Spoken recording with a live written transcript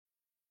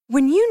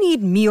When you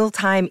need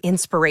mealtime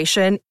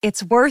inspiration,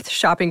 it's worth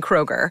shopping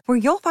Kroger, where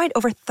you'll find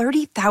over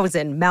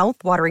 30,000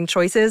 mouth-watering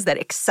choices that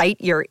excite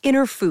your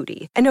inner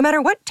foodie. And no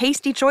matter what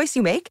tasty choice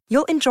you make,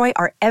 you'll enjoy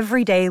our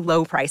everyday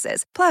low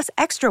prices, plus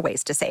extra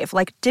ways to save,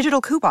 like digital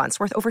coupons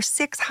worth over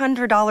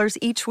 $600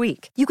 each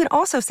week. You can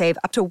also save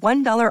up to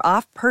 $1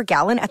 off per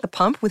gallon at the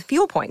pump with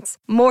fuel points.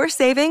 More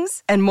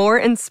savings and more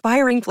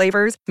inspiring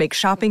flavors make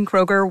shopping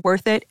Kroger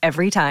worth it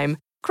every time.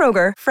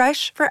 Kroger,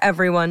 fresh for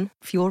everyone.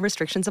 Fuel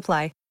restrictions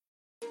apply.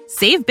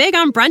 Save big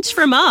on brunch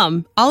for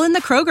mom, all in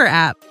the Kroger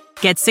app.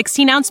 Get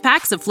 16-ounce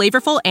packs of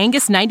flavorful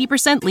Angus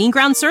 90% lean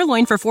ground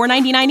sirloin for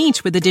 $4.99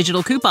 each with a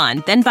digital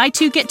coupon. Then buy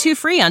 2, get 2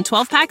 free on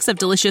 12 packs of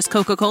delicious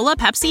Coca-Cola,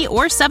 Pepsi,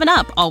 or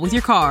 7-Up, all with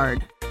your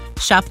card.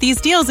 Shop these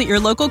deals at your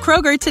local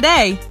Kroger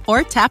today,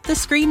 or tap the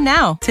screen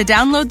now to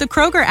download the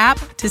Kroger app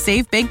to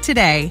save big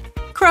today.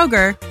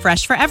 Kroger,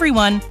 fresh for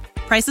everyone.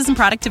 Prices and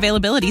product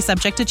availability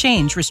subject to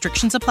change.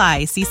 Restrictions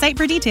apply. See site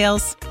for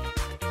details.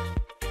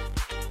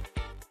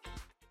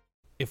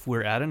 If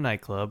we're at a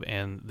nightclub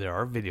and there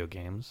are video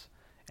games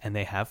and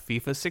they have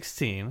FIFA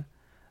 16,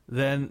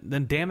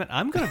 then damn it,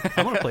 I'm gonna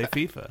play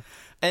FIFA.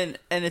 And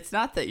it's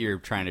not that you're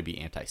trying to be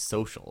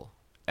antisocial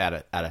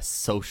at a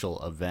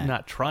social event.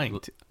 Not trying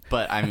to,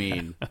 but I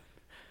mean,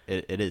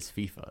 it is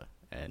FIFA,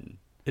 and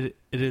it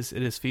is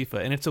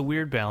FIFA, and it's a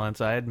weird balance.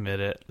 I admit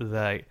it.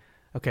 That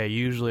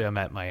usually I'm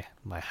at my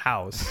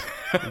house.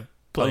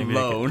 Playing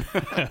alone,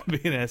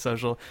 being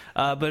antisocial,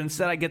 but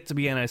instead I get to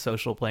be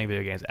antisocial playing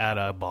video games at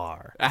a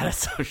bar, at a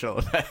social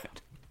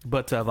event.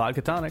 But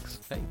vodka tonics,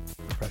 hey,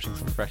 refreshing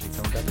some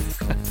beverage.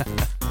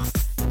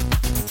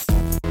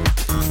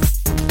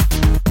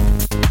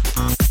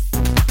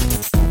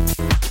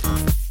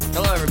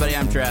 Hello, everybody.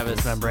 I'm Travis.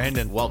 And I'm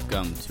Brandon.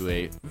 Welcome to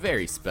a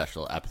very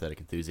special Apathetic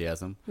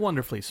Enthusiasm.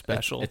 Wonderfully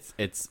special.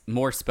 It's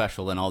more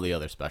special than all the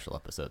other special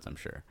episodes, I'm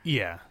sure.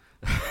 Yeah,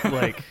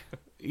 like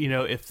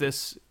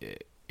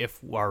if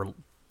our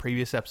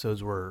previous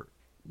episodes were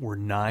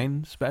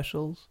 9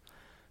 specials,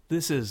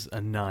 this is a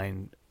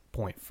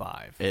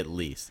 9.5. At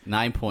least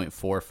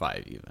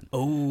 9.45 even.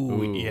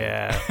 Oh,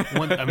 yeah.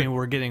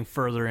 We're getting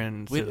further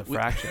into the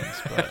fractions,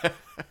 but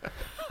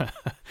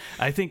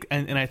I think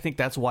and I think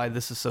that's why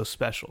this is so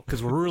special,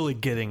 because we're really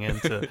getting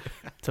into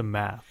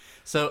math.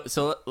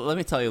 So let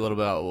me tell you a little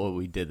bit about what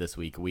we did this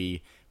week.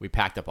 We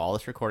packed up all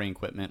this recording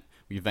equipment.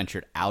 We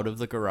ventured out of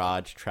the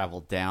garage,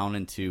 traveled down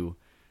into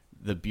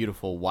the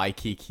beautiful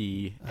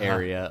Waikiki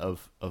area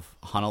of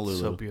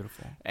Honolulu. So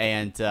beautiful.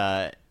 And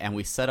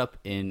we set up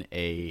in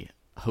a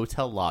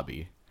hotel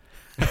lobby.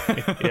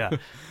 Yeah.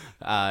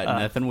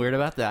 Nothing weird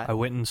about that. I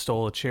went and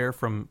stole a chair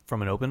from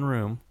an open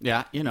room.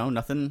 Yeah,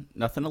 nothing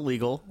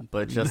illegal,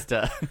 but just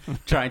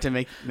trying to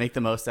make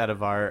the most out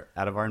of our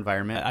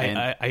environment.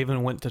 I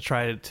even went to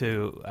try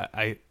to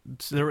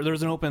there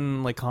was an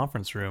open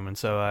conference room, and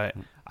so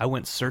I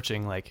went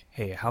searching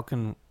hey, how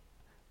can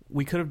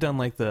we could have done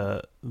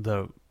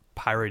the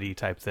piratey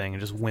type thing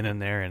and just went in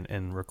there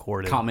and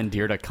recorded.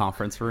 Commandeered a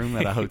conference room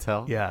at a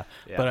hotel. Yeah.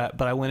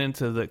 But I went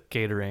into the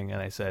catering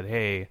and I said,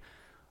 hey,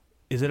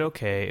 is it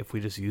okay if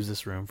we just use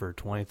this room for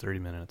 20, 30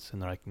 minutes?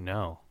 And they're like,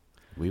 no.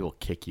 We will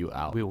kick you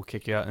out. We will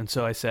kick you out. And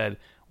so I said,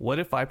 what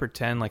if I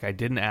pretend like I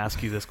didn't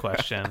ask you this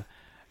question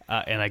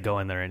and I go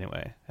in there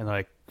anyway? And they're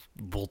like,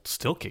 we'll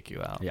still kick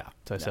you out. Yeah.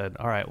 So I said,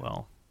 all right,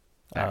 well.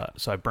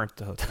 So I burnt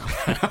the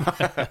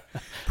hotel.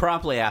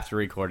 Promptly after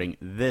recording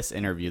this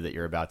interview that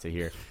you're about to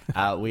hear,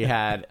 we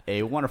had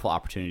a wonderful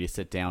opportunity to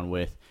sit down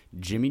with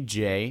Jimmy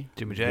J.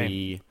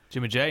 The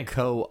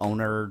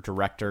co-owner,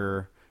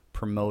 director,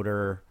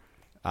 promoter,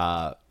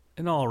 an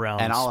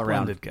all-around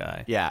splendid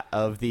guy. Yeah,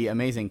 of the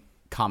amazing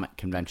comic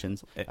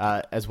conventions,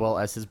 as well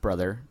as his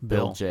brother,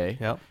 Bill J.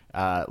 Yep.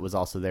 Was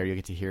also there. You'll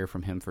get to hear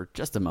from him for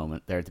just a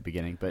moment there at the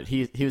beginning, but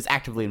he was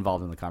actively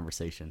involved in the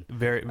conversation.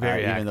 Very,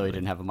 very even though he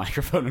didn't have a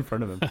microphone in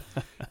front of him.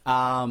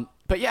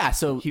 But yeah,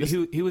 so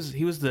he was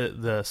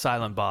the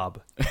silent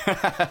Bob.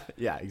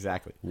 Yeah,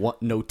 exactly.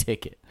 No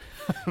ticket.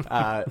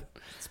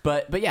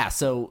 But yeah,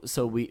 so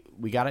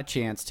we got a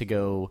chance to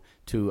go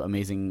to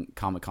Amazing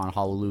Comic Con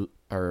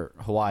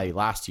Hawaii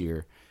last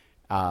year,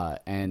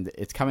 and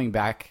it's coming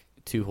back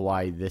to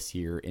Hawaii this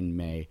year in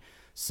May.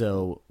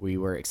 So we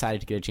were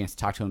excited to get a chance to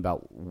talk to him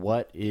about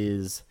what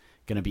is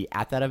going to be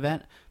at that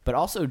event, but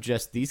also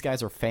just these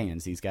guys are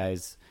fans. These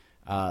guys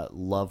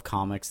love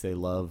comics. They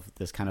love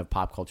this kind of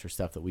pop culture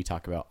stuff that we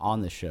talk about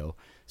on the show.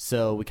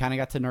 So we kind of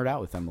got to nerd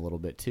out with them a little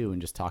bit too, and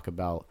just talk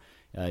about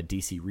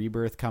DC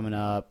Rebirth coming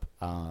up,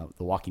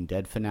 the Walking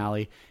Dead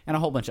finale, and a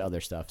whole bunch of other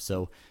stuff.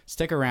 So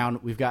stick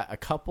around. We've got a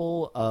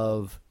couple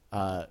of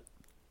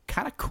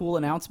kind of cool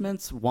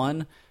announcements.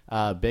 One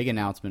big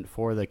announcement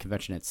for the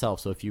convention itself.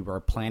 So if you are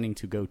planning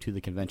to go to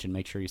the convention,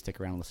 make sure you stick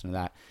around and listen to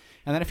that.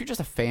 And then if you're just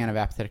a fan of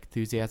Apathetic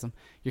Enthusiasm,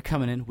 you're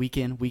coming in, week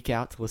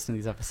out to listen to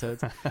these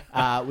episodes.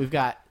 We've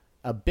got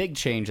a big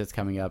change that's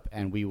coming up,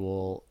 and we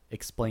will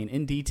explain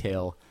in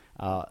detail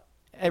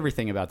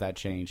everything about that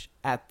change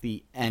at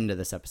the end of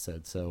this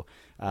episode. So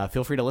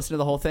feel free to listen to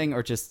the whole thing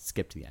or just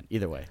skip to the end.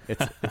 Either way,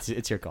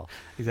 it's your call.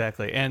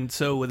 Exactly. And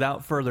so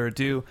without further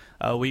ado,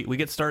 we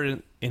get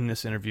started in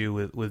this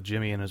interview with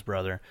Jimmy and his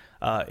brother,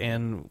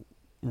 and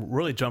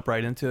really jump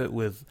right into it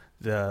with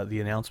the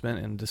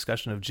announcement and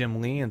discussion of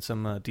Jim Lee and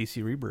some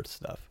DC Rebirth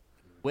stuff.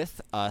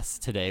 With us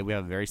today, we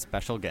have a very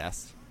special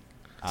guest.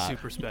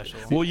 Super special.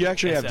 Well, you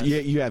actually have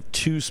SF. you have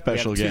two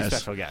special guests. Two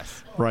special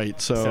guests.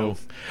 Right. So,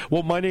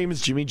 well, my name is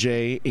Jimmy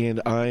J,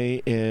 and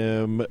I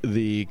am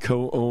the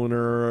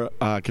co-owner,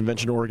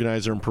 convention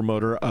organizer, and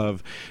promoter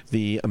of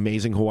the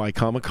Amazing Hawaii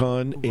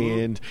Comic-Con,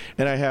 and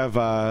I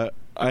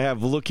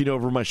have looking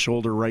over my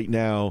shoulder right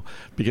now,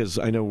 because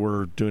I know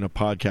we're doing a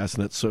podcast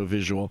and that's so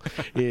visual,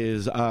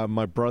 is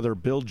my brother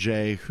Bill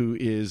J, who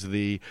is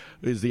the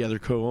other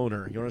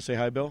co-owner. You want to say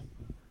hi, Bill?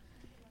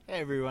 Hey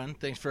everyone,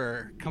 thanks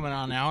for coming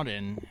on out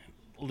and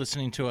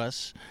listening to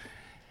us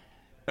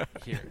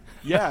here.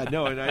 Yeah,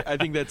 no, and I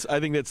think that's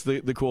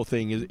the cool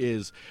thing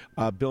is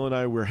Bill and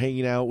I were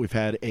hanging out. We've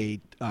had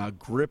a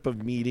grip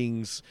of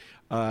meetings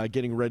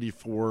getting ready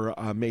for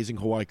Amazing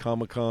Hawaii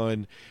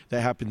Comic-Con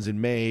that happens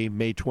in May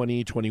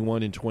 20,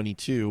 21, and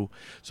 22.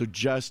 So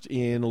just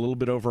in a little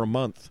bit over a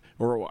month,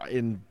 or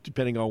in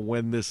depending on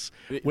when this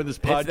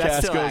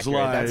podcast goes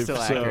live. That's still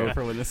accurate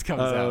for when this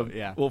comes out.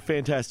 Yeah. Well,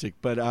 fantastic.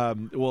 But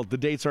the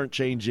dates aren't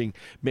changing.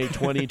 May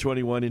 20,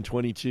 21, and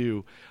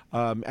 22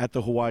 at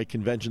the Hawaii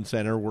Convention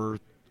Center, where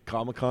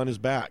Comic-Con is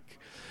back.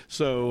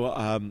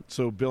 So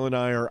Bill and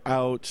I are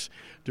out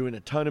doing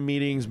a ton of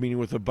meeting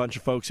with a bunch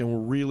of folks, and we're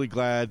really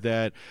glad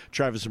that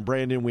Travis and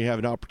Brandon, we have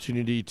an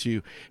opportunity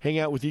to hang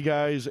out with you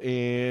guys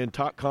and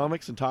talk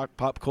comics and talk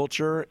pop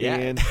culture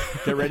and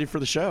get ready for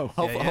the show.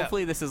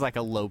 Hopefully this is like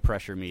a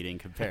low-pressure meeting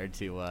compared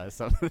to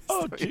some of the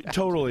stuff.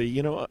 Totally.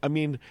 You know, I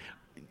mean,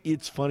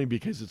 it's funny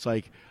because it's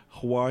like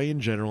Hawaii in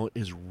general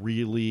is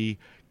really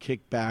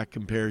kicked back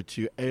compared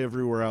to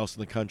everywhere else in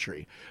the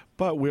country.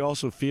 But we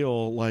also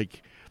feel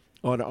like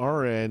on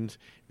our end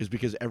is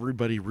because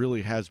everybody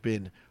really has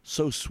been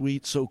so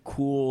sweet, so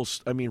cool.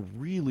 I mean,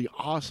 really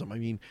awesome. I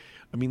mean,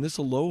 this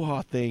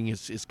Aloha thing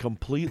is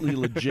completely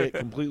legit,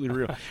 completely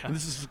real. And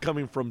this is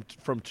coming from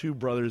two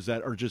brothers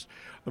that are just,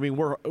 I mean,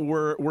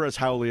 we're as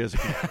howly as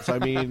it gets. I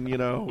mean, you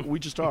know, we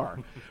just are.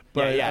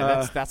 But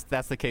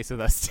that's the case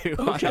with us too.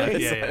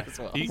 Okay. As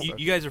well.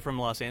 You guys are from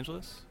Los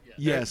Angeles?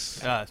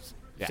 Yes.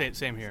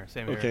 Same here.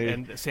 Okay.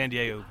 And San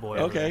Diego boy.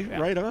 Okay,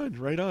 right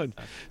on.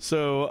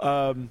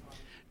 So,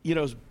 you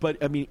know, but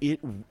I mean,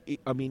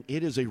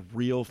 it is a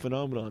real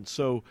phenomenon.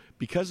 So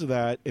because of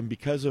that, and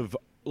because of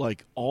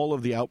like all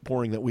of the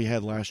outpouring that we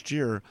had last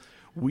year,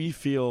 we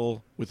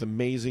feel with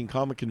amazing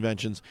comic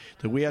conventions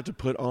that we have to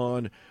put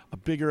on a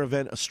bigger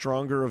event, a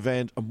stronger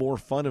event, a more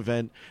fun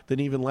event than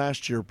even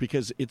last year,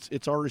 because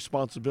it's our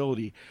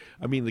responsibility.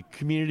 I mean, the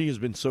community has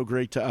been so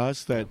great to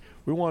us that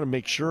we want to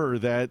make sure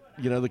that,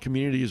 you know, the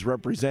community is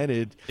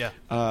represented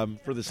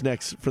for this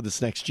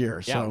next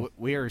year. Yeah, so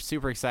we are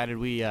super excited.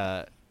 We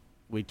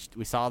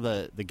saw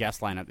the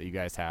guest lineup that you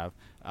guys have.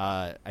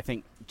 I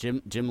think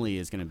Jim Lee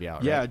is going to be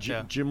out. Yeah,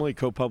 right? Jim Lee,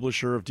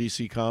 co-publisher of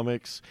DC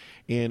Comics,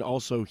 and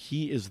also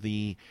he is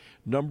the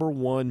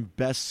 #1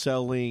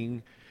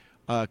 best-selling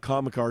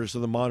comic artist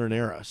of the modern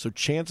era. So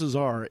chances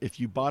are, if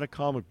you bought a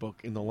comic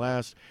book in the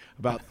last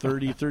about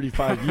 30,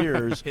 35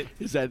 years,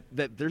 is that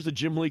there's a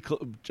Jim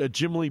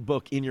Lee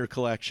book in your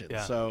collection.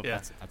 Yeah. So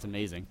that's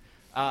amazing.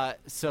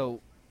 So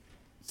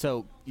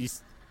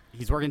he's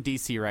working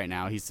DC right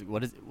now.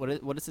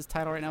 What is his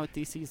title right now with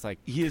DC?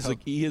 He's like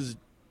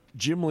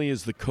Jim Lee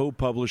is the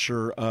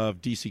co-publisher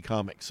of DC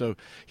Comics. So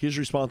he's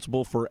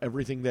responsible for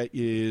everything that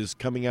is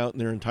coming out in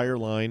their entire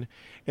line.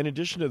 In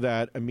addition to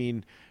that, I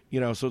mean,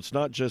 you know, so it's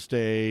not just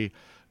an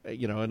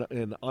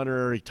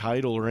honorary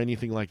title or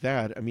anything like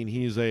that. I mean,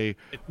 he's a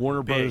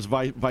Warner Brothers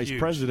vice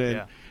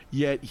president,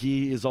 yet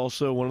he is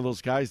also one of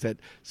those guys that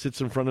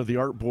sits in front of the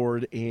art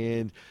board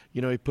and,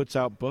 you know, he puts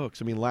out books.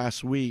 I mean,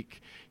 last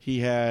week he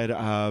had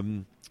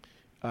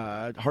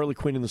Harley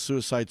Quinn and the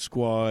Suicide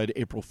Squad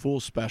April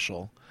Fool's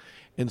special.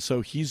 And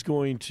so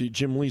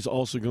Jim Lee's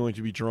also going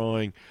to be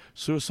drawing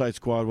Suicide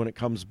Squad when it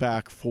comes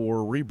back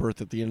for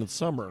Rebirth at the end of the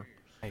summer.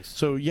 Nice.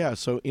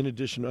 So in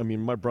addition, I mean,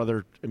 my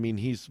brother, I mean,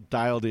 he's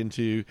dialed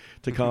into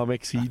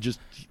comics.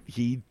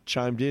 He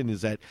chimed in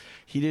is that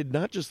he did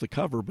not just the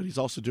cover, but he's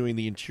also doing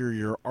the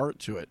interior art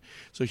to it.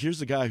 So here's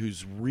the guy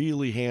who's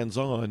really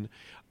hands-on,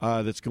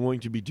 that's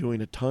going to be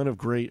doing a ton of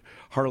great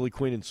Harley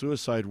Quinn and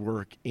Suicide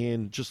work.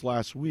 And just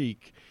last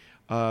week,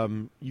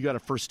 you got a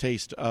first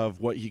taste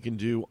of what he can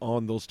do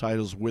on those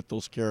titles with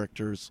those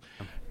characters,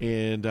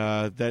 and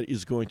that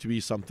is going to be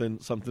something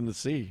to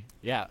see.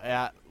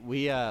 Yeah,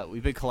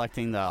 we've been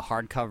collecting the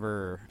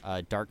hardcover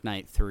Dark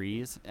Knight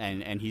 3s,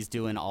 and he's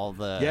doing all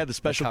the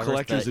special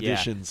collector's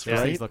editions,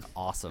 right? These look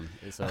awesome.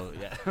 So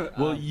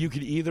well, you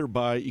could either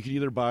buy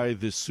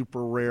the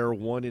super rare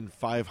 1 in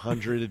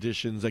 500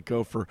 editions that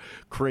go for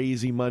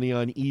crazy money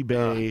on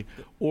eBay,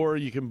 or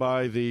you can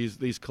buy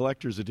these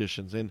collector's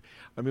editions. And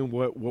I mean,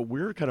 what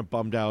we're kind of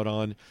bummed out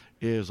on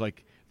is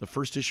like the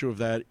first issue of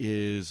that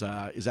is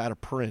out of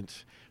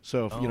print.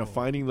 So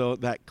finding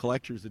that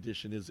collector's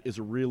edition is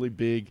a really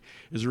big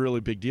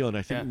deal, and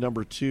I think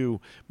number 2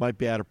 might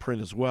be out of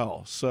print as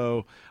well.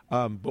 So,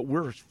 but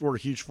we're a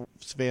huge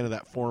fan of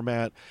that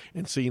format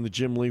and seeing the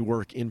Jim Lee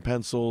work in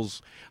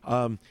pencils.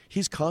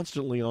 He's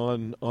constantly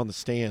on the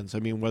stands. I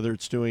mean, whether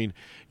it's doing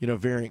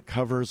variant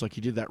covers, like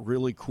he did that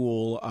really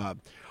cool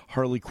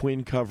Harley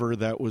Quinn cover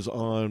that was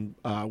on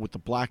with the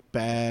Black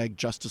Bag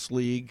Justice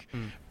League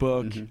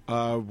book.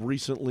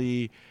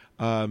 Recently,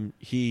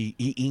 he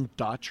inked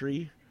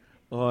Daughtry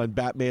on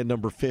Batman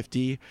number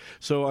 50.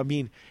 So, I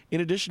mean, in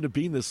addition to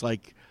being this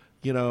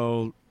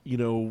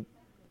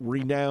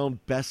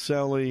renowned,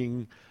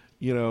 best-selling,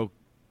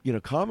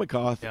 comic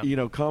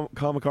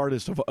comic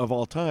artist of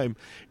all time,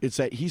 it's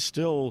that he's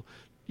still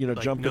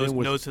jumping in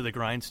with nose to the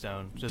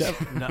grindstone, just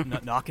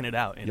knocking it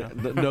out.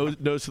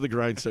 Nose to the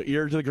grindstone,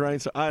 ear to the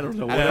grindstone. I don't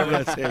know, whatever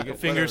that's saying.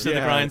 Fingers to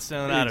the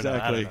grindstone. I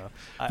don't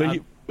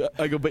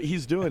know. But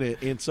he's doing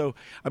it, and so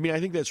I mean, I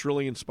think that's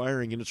really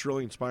inspiring, and it's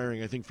really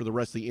inspiring, I think, for the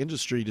rest of the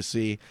industry to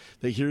see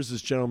that here's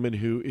this gentleman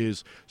who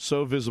is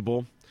so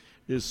visible,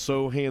 is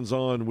so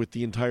hands-on with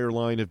the entire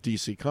line of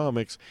DC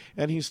Comics,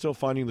 and he's still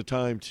finding the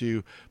time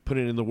to put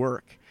it in the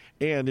work.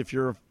 And if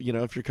you're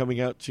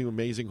coming out to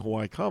Amazing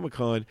Hawaii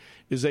Comic-Con,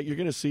 is that you're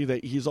going to see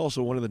that he's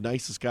also one of the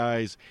nicest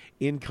guys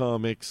in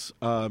comics,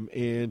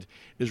 and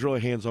is really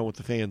hands-on with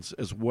the fans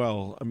as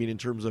well. I mean, in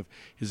terms of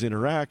his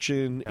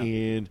interaction,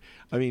 and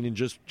I mean, and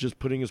just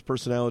putting his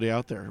personality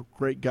out there.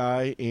 Great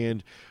guy,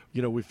 and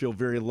we feel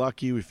very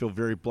lucky. We feel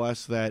very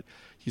blessed that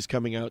he's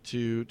coming out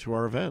to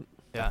our event.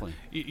 Yeah,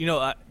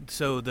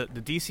 so the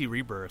DC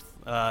Rebirth.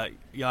 I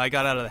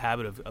got out of the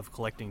habit of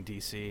collecting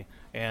DC,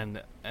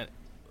 and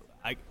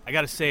I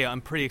got to say, I'm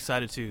pretty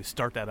excited to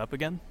start that up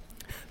again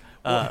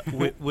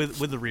with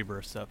the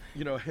Rebirth stuff.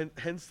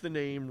 Hence the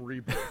name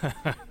Rebirth.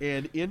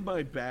 And in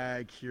my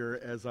bag here,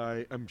 as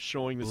I'm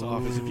showing this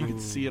off, as if you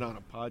could see it on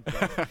a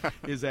podcast,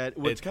 is that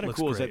what's kind of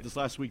cool is that this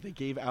last week they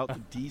gave out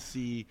the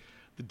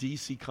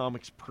DC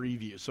Comics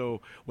preview.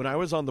 So when I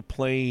was on the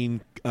plane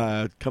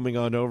coming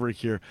on over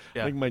here,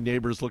 I think my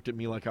neighbors looked at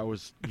me like I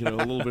was, a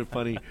little bit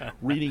funny,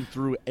 reading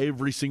through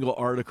every single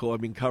article. I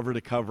mean, cover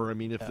to cover. I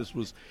mean, if this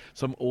was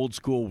some old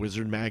school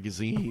Wizard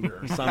magazine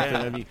or something,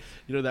 I mean,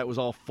 that was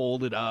all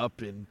folded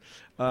up, and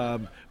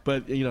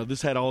but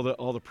this had all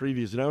the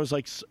previews, and I was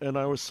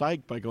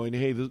psyched by going,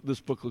 hey,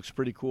 this book looks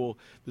pretty cool.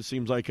 This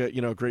seems like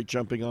a great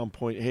jumping on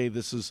point. Hey,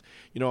 this is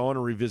I want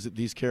to revisit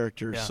these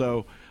characters.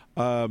 So.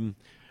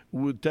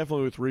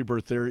 Definitely with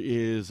Rebirth,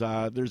 there's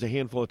a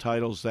handful of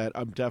titles that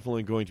I'm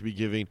definitely going to be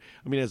giving.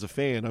 I mean, as a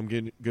fan, I'm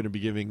going to be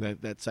giving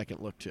that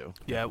second look to.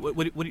 Yeah. What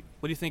do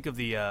you think of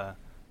the?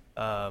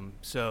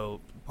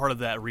 So part of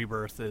that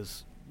Rebirth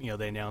is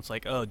they announced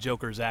like, oh,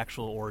 Joker's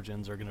actual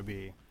origins are going to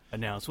be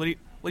announced. What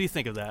do you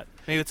think of that?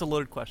 Maybe it's a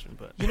loaded question,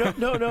 but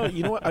no.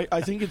 You know what?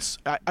 I think it's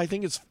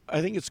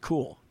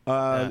cool.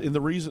 And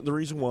the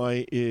reason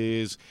why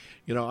is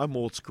I'm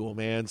old school,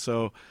 man.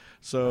 So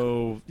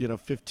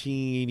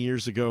 15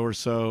 years ago or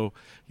so,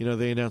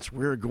 they announced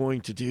we're going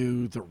to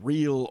do the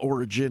real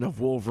origin of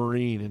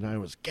Wolverine, and I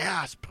was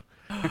gasp.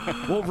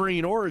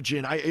 Wolverine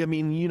origin. I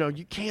mean,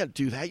 you can't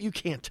do that. You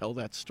can't tell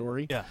that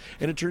story. Yeah.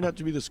 And it turned out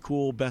to be this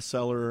cool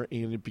bestseller,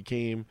 and it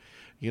became,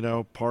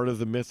 part of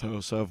the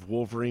mythos of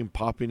Wolverine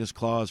popping his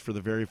claws for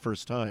the very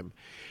first time.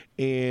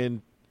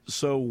 And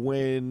so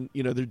when,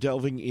 they're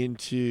delving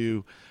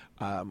into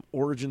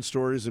origin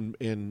stories and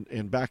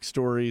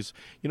backstories,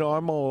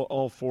 I'm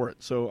all for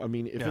it. So, I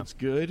mean, if it's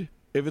good,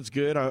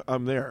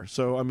 I'm there.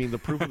 So, I mean, the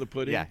proof of the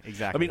pudding. Yeah,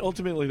 exactly. I mean,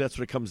 ultimately, that's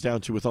what it comes down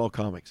to with all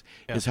comics,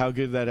 is how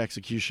good that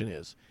execution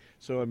is.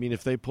 So, I mean,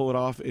 if they pull it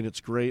off and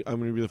it's great, I'm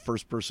going to be the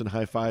first person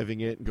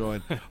high-fiving it and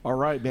going, all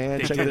right,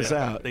 man, check this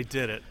out. They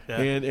did it. Yeah.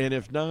 And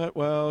if not,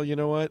 well, you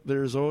know what?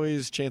 There's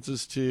always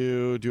chances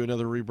to do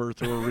another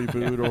Rebirth or a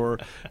reboot or,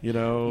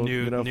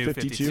 new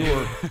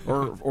 52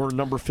 or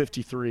number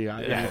 53.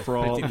 For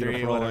all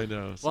I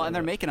know. So, well, and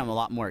they're making them a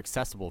lot more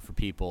accessible for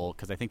people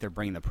because I think they're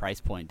bringing the price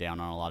point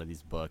down on a lot of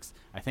these books.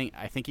 I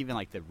think even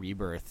like the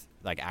Rebirth,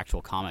 like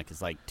actual comic,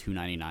 is like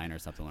 $2.99 or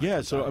something like that.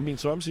 Yeah, so I mean,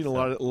 I'm seeing a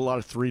lot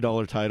of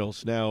 $3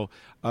 titles now.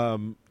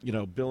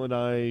 Bill and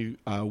I,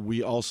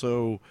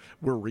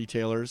 we're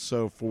retailers.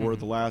 So for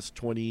the last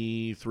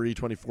 23,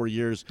 24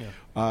 years,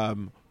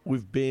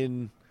 we've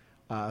been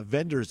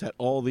vendors at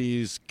all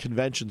these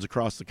conventions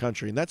across the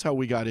country, and that's how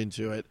we got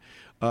into it.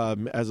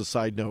 As a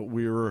side note,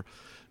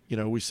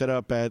 we set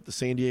up at the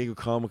San Diego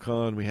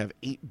Comic-Con. We have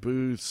 8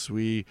 booths.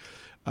 We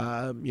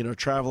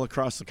travel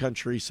across the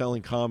country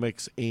selling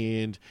comics,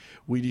 and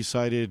we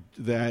decided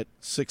that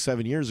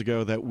 6-7 years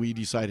ago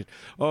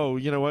oh,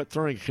 you know what,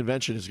 throwing a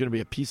convention is going to be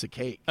a piece of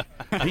cake.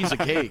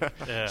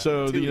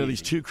 So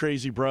these 2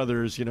 crazy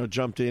brothers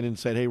jumped in and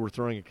said, hey, we're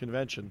throwing a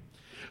convention.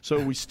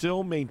 So we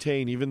still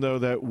maintain, even though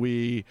that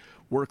we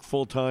work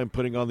full-time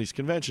putting on these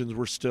conventions,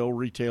 we're still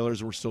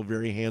retailers, and we're still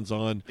very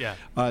hands-on,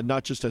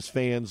 not just as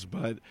fans,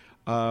 but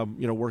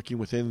working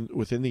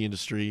within the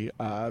industry,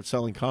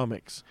 selling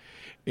comics.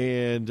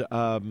 And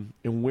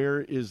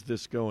where is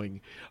this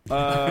going?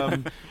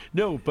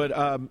 No, but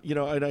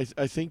and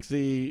I think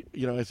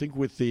I think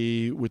with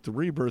the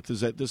rebirth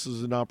is that this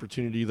is an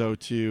opportunity though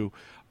to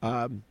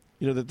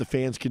that the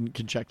fans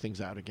can check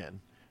things out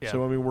again. Yeah.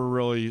 So I mean we're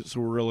really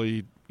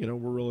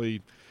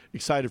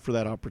excited for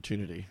that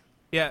opportunity.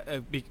 Yeah,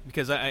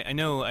 because I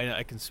know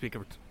I can speak.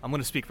 I'm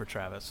going to speak for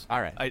Travis.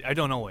 All right. I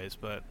don't always,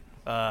 but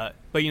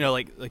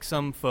like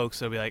some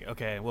folks will be like,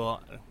 okay,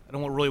 well, I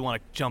don't really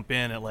want to jump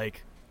in at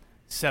like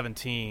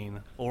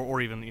 17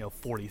 or even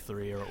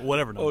 43 or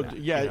whatever number. Oh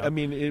yeah, I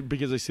mean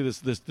because I see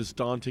this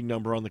daunting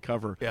number on the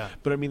cover. Yeah.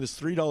 But I mean this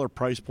 $3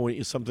 price point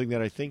is something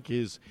that I think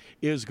is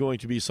going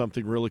to be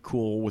something really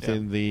cool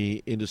within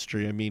the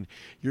industry. I mean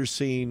you're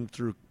seeing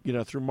through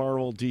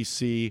Marvel,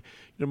 DC,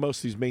 most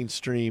of these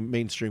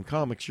mainstream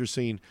comics. You're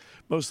seeing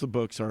most of the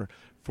books are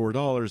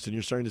 $4, and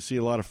you're starting to see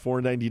a lot of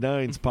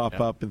 $4.99s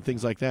pop up and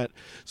things like that.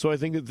 So I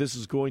think that this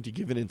is going to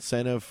give an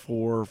incentive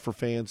for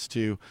fans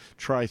to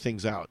try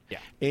things out. Yeah.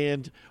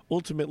 And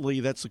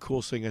ultimately, that's the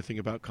coolest thing I think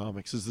about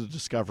comics is the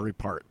discovery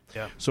part.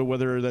 Yeah. So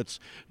whether that's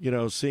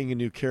seeing a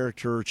new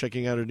character, or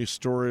checking out a new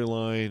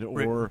storyline,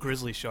 or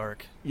Grizzly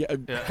Shark. Yeah.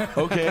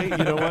 Okay.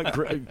 You know what?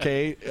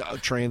 Okay.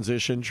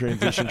 Transition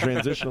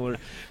alert.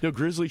 No,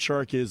 Grizzly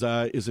Shark is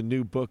a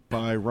new book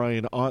by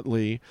Ryan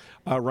Ottley.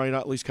 Ryan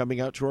Ottley's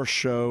coming out to our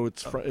show.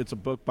 It's a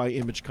book by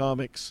Image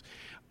Comics.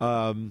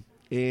 And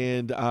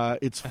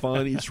it's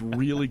fun. It's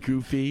really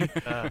goofy,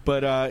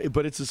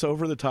 but it's this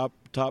over the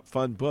top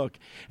fun book.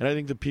 And I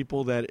think the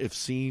people that have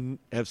seen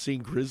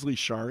Grizzly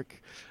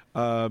Shark,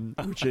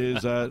 which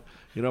is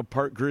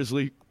part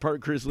grizzly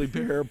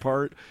bear,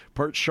 part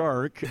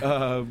shark.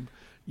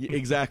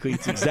 Exactly,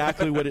 it's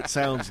exactly what it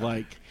sounds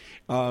like,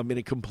 and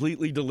it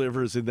completely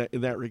delivers in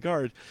that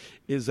regard.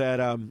 Is that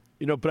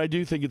but I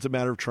do think it's a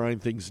matter of trying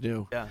things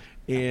new. Yeah.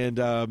 And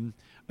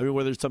I mean,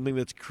 whether it's something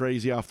that's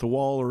crazy off the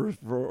wall, or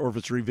if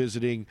it's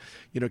revisiting,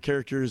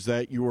 characters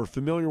that you were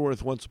familiar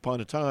with once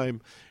upon a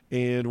time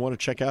and want to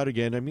check out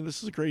again. I mean,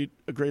 this is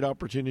a great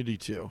opportunity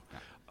too.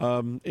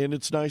 And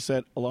it's nice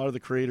that a lot of the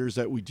creators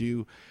that we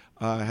do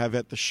have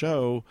at the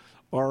show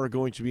are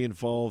going to be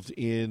involved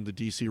in the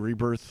DC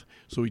Rebirth.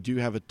 So we do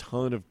have a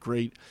ton of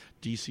great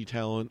DC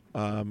talent.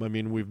 I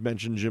mean, we've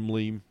mentioned Jim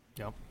Lee.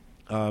 Yep.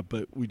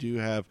 But we do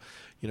have,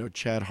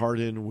 Chad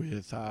Hardin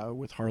with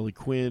Harley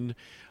Quinn.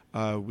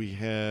 We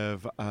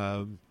have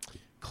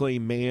Clay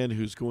Mann,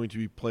 who's going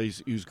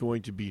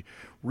to be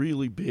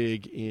really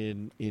big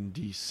in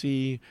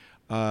DC.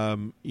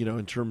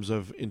 In terms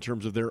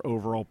of their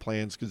overall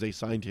plans, because they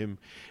signed him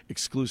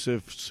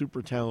exclusive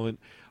super talent.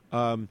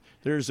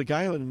 There's a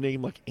guy with a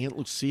name like Aunt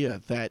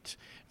Lucia that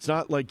it's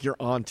not like your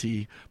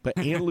auntie, but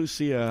Aunt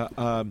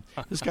Lucia,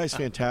 this guy's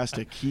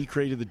fantastic. He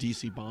created the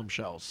DC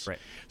Bombshells. Right.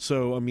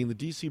 So, I mean, the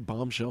DC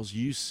Bombshells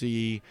you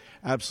see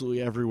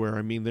absolutely everywhere.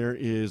 I mean, there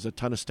is a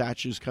ton of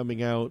statues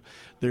coming out.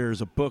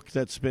 There's a book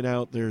that's been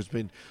out. There's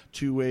been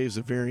 2 waves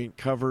of variant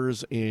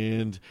covers.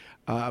 And,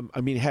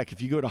 I mean, heck,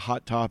 if you go to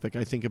Hot Topic,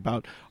 I think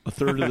about a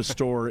third of the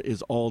store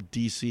is all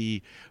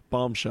DC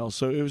Bombshells.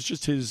 So it was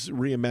just his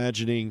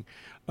reimagining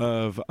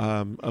of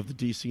the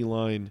DC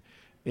line.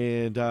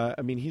 And,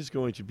 I mean, he's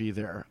going to be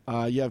there.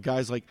 You have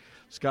guys like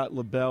Scott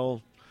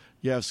Lobdell.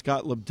 You have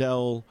Scott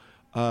Lobdell,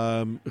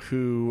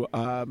 who,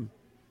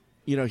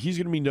 he's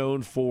going to be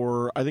known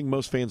for, I think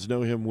most fans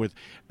know him with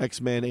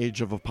X-Men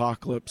Age of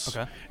Apocalypse.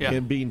 Okay. Yeah.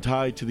 And being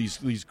tied to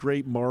these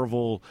great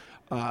Marvel,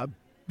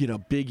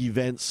 big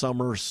event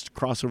summer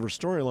crossover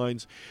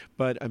storylines.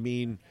 But, I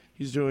mean,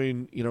 he's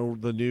doing,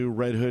 the new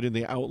Red Hood and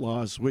the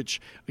Outlaws,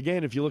 which,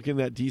 again, if you look in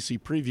that DC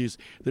previews,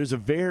 there's a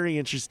very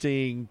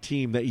interesting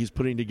team that he's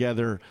putting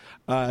together,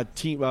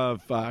 team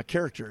of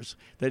characters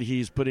that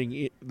he's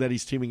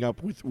teaming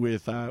up with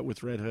Red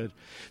Hood.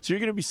 So you're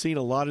going to be seeing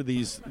a lot of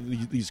these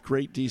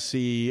great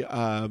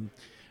DC,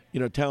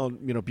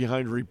 talent,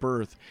 behind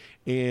Rebirth.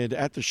 And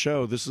at the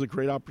show, this is a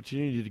great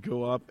opportunity to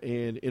go up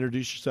and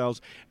introduce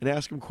yourselves and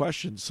ask them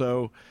questions.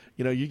 So,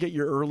 you get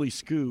your early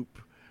scoop,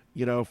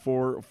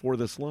 for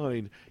this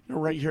line,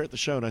 right here at the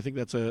show. And I think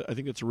that's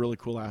a really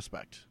cool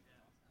aspect.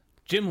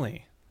 Jim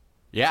Lee.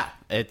 Yeah,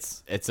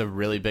 it's a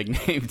really big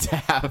name to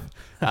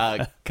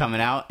have coming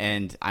out,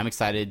 and I'm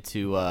excited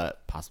to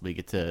possibly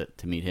get to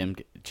meet him,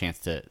 get a chance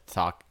to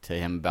talk to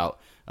him about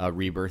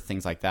Rebirth,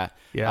 things like that.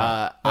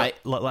 Yeah, I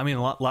mean,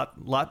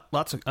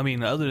 lots of. I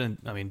mean, other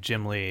than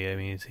Jim Lee. I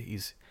mean,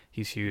 he's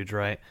huge,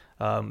 right?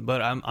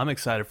 But I'm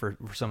excited for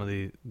some of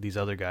these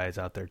other guys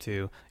out there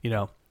too.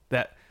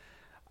 That.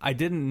 I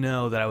didn't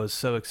know that I was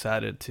so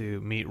excited to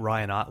meet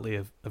Ryan Ottley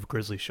of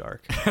Grizzly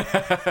Shark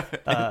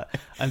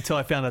until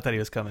I found out that he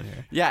was coming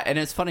here. Yeah, and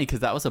it's funny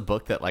because that was a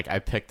book that I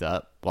picked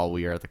up while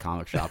we were at the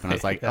comic shop, and I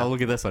was like, "Oh, look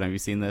at this one! Have you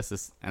seen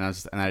this?" And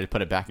I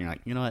put it back, and you're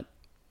like, "You know what?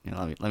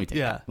 Let me take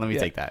that. Let me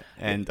take that."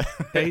 And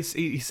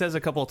he says a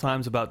couple of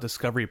times about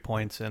discovery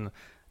points, and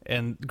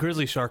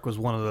Grizzly Shark was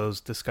one of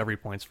those discovery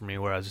points for me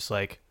where I was just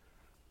like.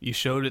 You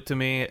showed it to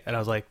me, and I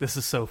was like, "This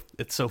is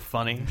it's so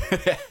funny."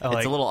 It's a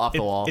little off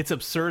the wall. It's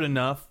absurd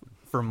enough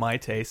for my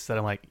taste that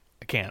I'm like,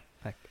 I can't.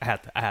 I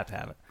have to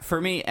have it. For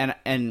me,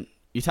 and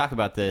you talk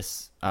about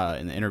this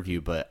in the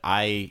interview, but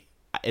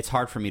it's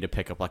hard for me to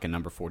pick up like a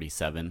number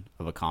 47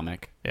 of a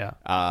comic.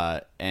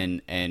 Yeah.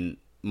 And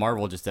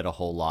Marvel just did a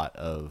whole lot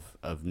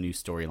of new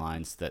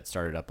storylines that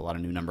started up a lot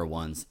of new number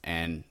ones,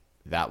 and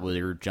that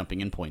were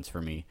jumping in points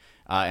for me.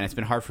 And it's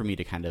been hard for me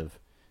to kind of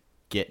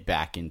get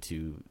back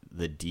into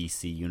the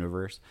DC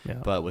universe.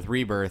 Yeah. But with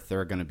Rebirth,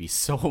 there are going to be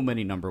so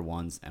many number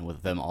ones, and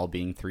with them all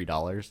being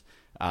 $3,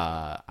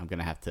 I'm going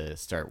to have to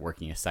start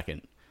working a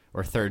second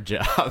or third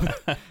job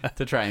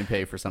to try and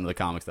pay for some of the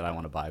comics that I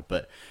want to buy.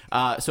 But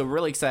so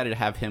really excited to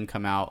have him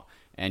come out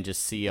and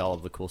just see all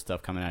of the cool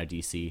stuff coming out of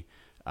DC.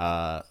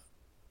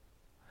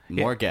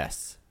 More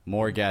guests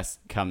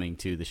coming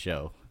to the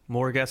show.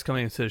 More guests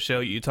coming to the show.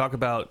 You talk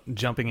about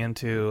jumping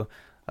into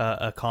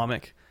a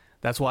comic.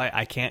 That's why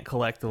I can't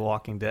collect The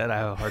Walking Dead. I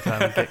have a hard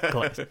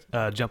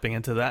time jumping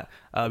into that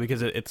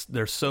because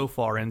they're so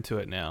far into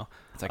it now.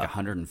 It's like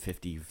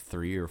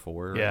 153 or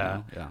 4. Yeah. Right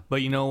now. Yeah.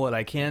 But you know what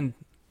I can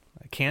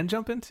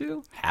jump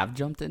into? Have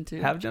jumped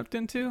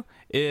into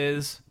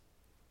is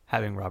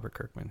having Robert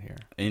Kirkman here.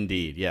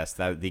 Indeed, yes.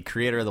 The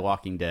creator of The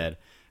Walking Dead,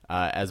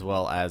 as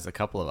well as a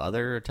couple of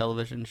other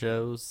television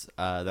shows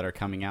that are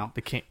coming out.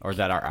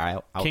 That are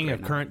out King right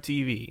of now. Current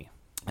TV.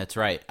 That's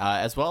right.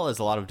 As well as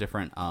a lot of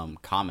different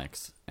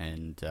comics,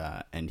 and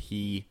I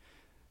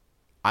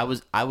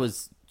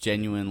was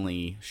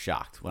genuinely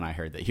shocked when I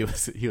heard that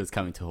he was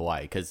coming to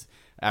Hawaii, because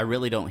I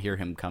really don't hear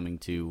him coming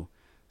to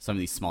some of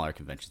these smaller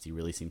conventions. He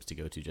really seems to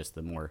go to just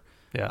the more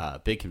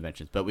big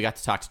conventions. But we got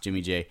to talk to Jimmy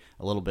J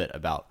a little bit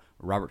about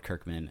Robert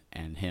Kirkman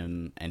and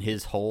him and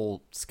his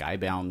whole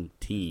Skybound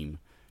team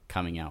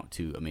coming out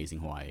to Amazing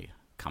Hawaii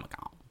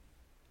Comic-Con.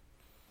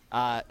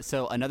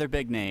 So another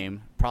big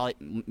name, probably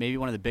maybe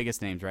one of the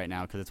biggest names right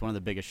now, because it's one of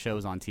the biggest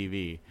shows on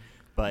TV.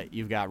 But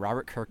you've got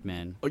Robert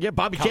Kirkman. Oh yeah,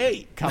 Bobby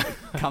K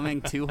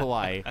coming to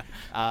Hawaii.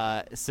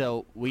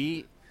 So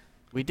we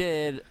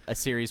did a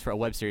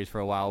web series for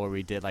a while where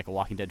we did like a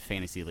Walking Dead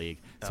fantasy league.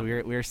 So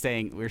we were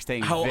staying.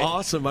 How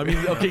awesome! I mean,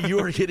 okay, you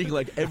are hitting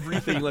like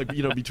everything, like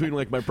between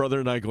like my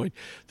brother and I going,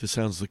 this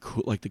sounds the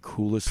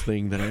coolest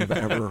thing that I've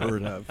ever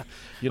heard of.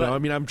 I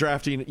mean, I'm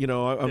drafting.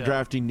 I'm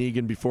drafting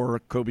Negan before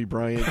Kobe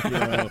Bryant.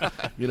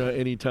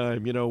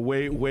 Anytime.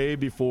 Way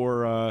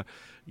before.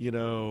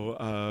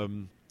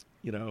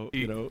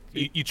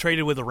 You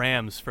traded with the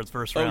Rams for the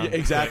first round. Oh, yeah,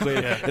 exactly.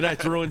 And I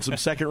threw in some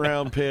second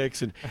round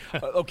picks. And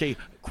okay,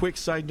 quick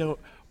side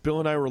note. Bill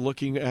and I were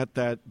looking at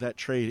that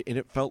trade, and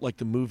it felt like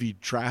the movie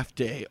Draft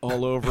Day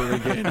all over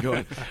again,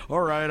 going,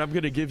 all right, I'm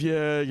going to give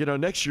you,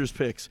 next year's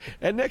picks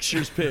and next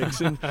year's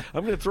picks, and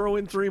I'm going to throw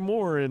in 3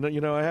 more, and,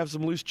 I have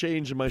some loose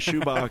change in my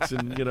shoebox,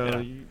 and,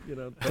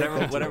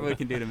 whatever we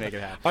can do to make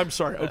it happen. I'm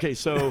sorry. Okay,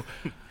 so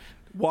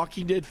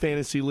Walking Dead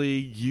Fantasy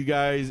League, you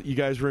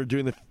guys were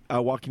doing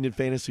the Walking Dead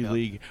Fantasy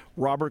League.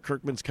 Robert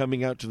Kirkman's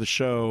coming out to the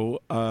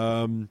show.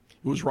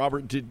 Was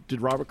Robert? Did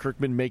Robert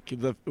Kirkman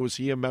was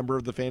he a member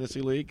of the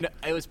Fantasy League? No,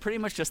 it was pretty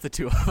much just the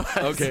two of us.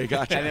 Okay,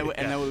 gotcha.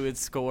 And then we would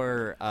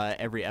score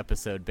every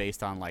episode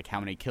based on like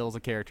how many kills a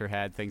character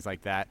had, things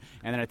like that.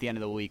 And then at the end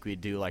of the week, we'd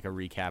do like a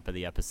recap of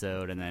the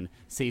episode and then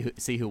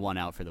see who won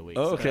out for the week.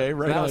 Oh, okay, so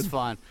right that on. was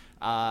fun.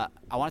 I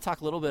want to talk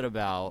a little bit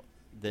about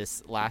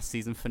this last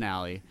season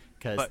finale.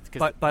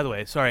 But by the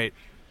way, sorry,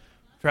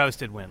 Travis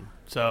did win.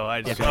 So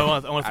I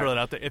want to throw that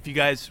out there. If you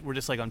guys were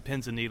just like on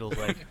pins and needles,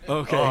 like,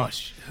 okay,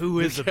 gosh, who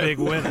is the big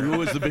winner? Who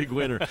was the big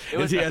winner? He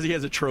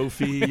has a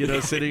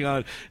trophy, sitting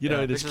on,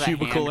 in his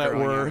cubicle at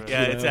work.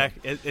 Yeah,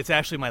 it's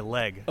actually my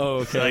leg. Oh,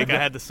 okay. So, like I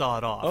had to saw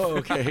it off. Oh,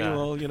 okay.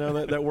 Well,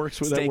 that works.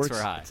 Stakes that works.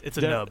 were high. It's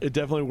a nub. It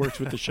definitely works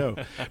with the show.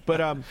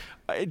 But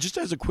just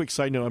as a quick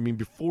side note, I mean,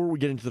 before we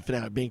get into the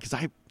finale, because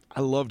I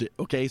loved it.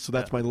 Okay, so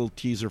that's my little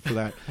teaser for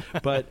that.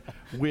 But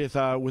with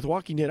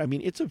Walking Dead, I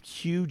mean, it's a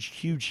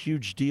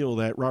huge deal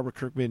that Robert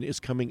Kirkman is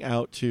coming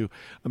out to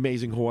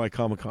Amazing Hawaii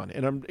Comic-Con.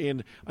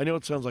 And I know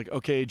it sounds like,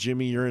 okay,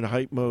 Jimmy, you're in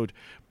hype mode,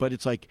 but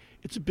it's like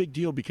it's a big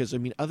deal because I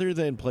mean, other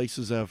than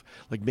places of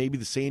like maybe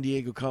the San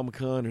Diego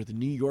Comic-Con or the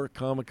New York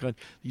Comic-Con,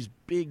 these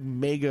big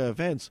mega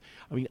events.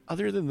 I mean,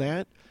 other than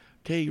that,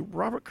 okay,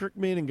 Robert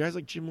Kirkman and guys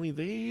like Jim Lee,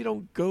 they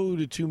don't go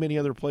to too many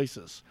other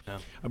places. No.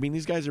 I mean,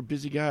 these guys are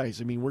busy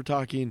guys. I mean, we're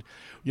talking,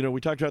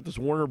 we talked about this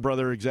Warner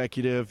Brother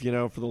executive,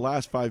 for the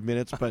last 5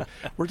 minutes, but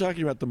we're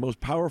talking about the most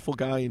powerful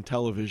guy in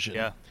television.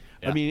 Yeah.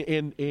 I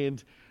mean,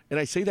 and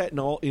I say that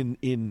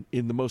in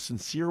the most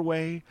sincere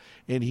way.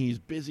 And he's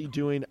busy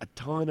doing a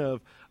ton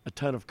of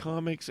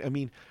comics. I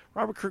mean,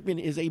 Robert Kirkman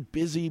is a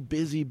busy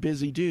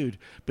dude,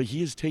 but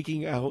he is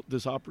taking out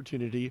this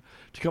opportunity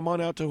to come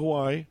on out to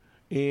Hawaii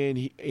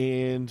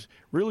and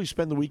really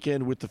spend the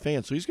weekend with the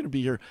fans. So he's going to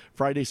be here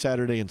Friday,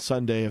 Saturday, and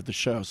Sunday of the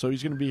show. So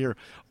he's going to be here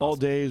all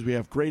days. We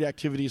have great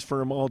activities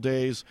for him all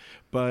days.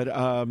 But,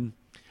 I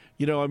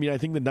mean, I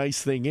think the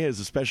nice thing is,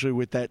 especially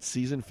with that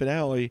season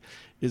finale,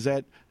 is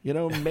that,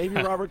 maybe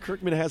Robert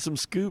Kirkman has some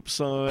scoops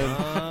on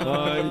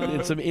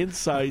and some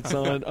insights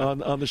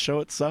on the show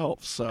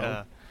itself.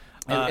 So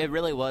it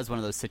really was one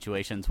of those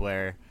situations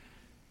where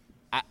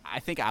I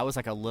think I was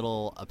like a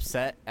little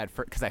upset at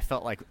first because I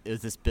felt like it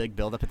was this big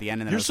buildup at the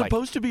end. And You're I was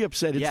supposed to be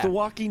upset. It's Yeah. The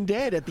Walking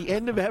Dead. At the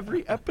end of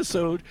every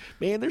episode,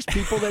 man, there's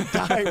people that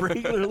die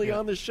regularly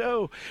on the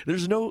show.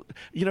 There's no,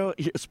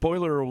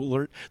 spoiler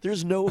alert,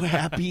 there's no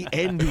happy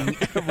ending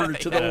ever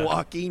to The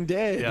Walking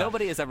Dead.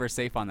 Nobody is ever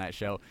safe on that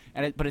show.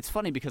 But it's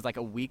funny because like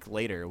a week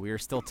later, we were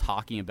still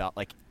talking about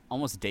like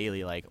almost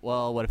daily, like,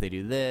 well, what if they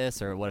do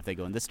this, or what if they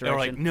go in this They're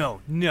direction?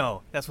 like,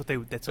 no, that's what they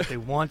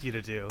want you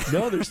to do.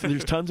 No,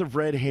 there's tons of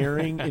red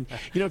herring, and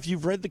if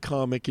you've read the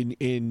comic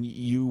and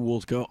you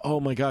will go,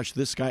 oh my gosh,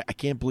 this guy, I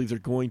can't believe they're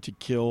going to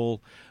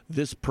kill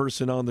this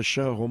person on the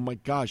show. Oh my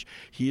gosh,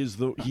 he is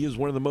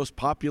one of the most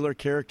popular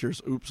characters.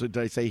 Oops, did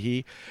I say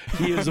he?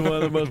 He is one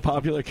of the most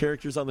popular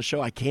characters on the show.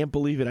 I can't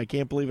believe it. I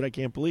can't believe it. I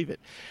can't believe it.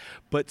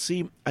 But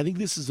see, I think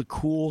this is the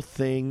cool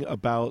thing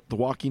about the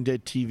Walking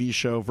Dead TV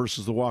show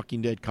versus the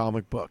Walking Dead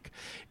comic book,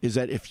 is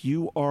that if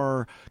you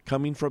are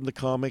coming from the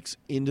comics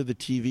into the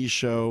TV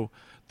show,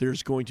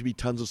 there's going to be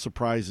tons of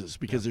surprises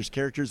because there's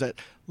characters that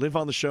live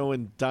on the show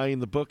and die in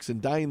the books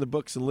and die in the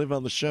books and live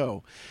on the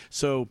show.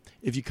 So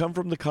if you come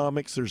from the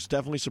comics, there's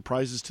definitely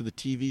surprises to the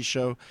TV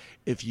show.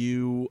 If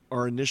you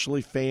are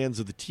initially fans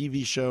of the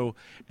TV show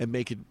and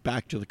make it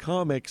back to the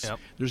comics,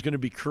 there's going to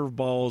be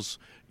curveballs,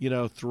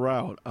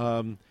 throughout.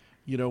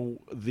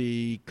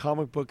 The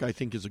comic book, I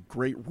think, is a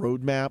great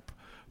roadmap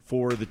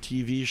for the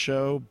TV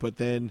show, but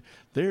then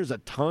there's a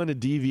ton of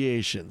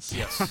deviations.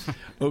 Yes.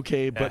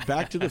 Okay, but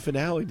back to the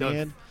finale,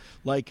 man.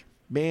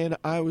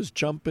 I was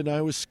jumping,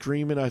 I was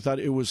screaming. I thought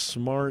it was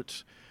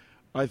smart.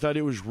 I thought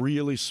it was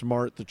really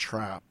smart, the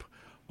trap.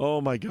 Oh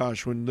my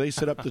gosh, when they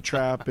set up the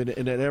trap, and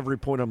at every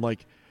point I'm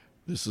like,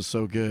 this is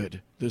so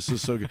good. This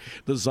is so good.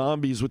 The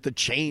zombies with the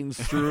chains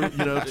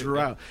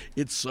throughout.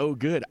 It's so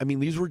good. I mean,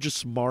 these were just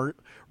smart,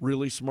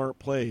 really smart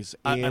plays.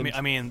 And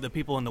I mean, the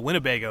people in the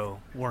Winnebago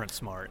weren't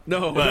smart.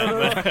 No.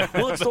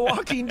 Well, it's The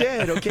Walking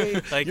Dead,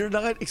 okay? You're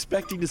not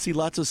expecting to see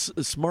lots of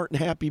smart and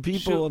happy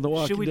people on The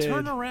Walking Dead. Should we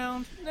turn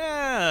around?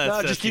 Nah,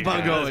 No, just keep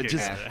on going.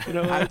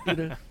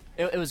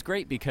 It was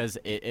great because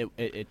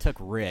it took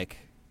Rick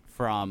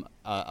from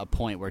a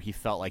point where he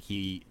felt like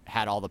he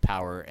had all the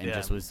power and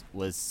just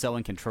was so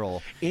in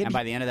control. And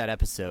by the end of that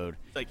episode,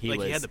 he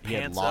had the pants he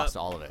had lost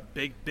up, all of it.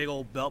 Big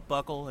old belt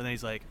buckle, and then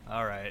he's like,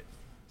 all right,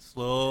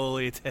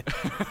 slowly.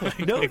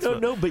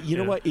 No. But you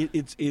know what?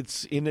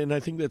 And I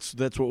think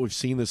that's what we've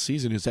seen this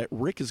season is that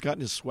Rick has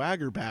gotten his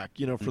swagger back.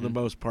 For the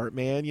most part,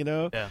 man.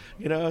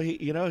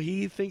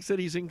 He thinks that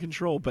he's in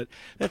control, but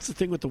that's the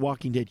thing with The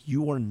Walking Dead.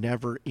 You are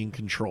never in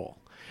control.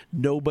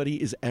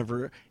 Nobody is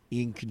ever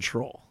in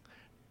control.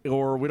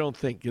 Or we don't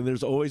think, and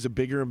there's always a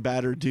bigger and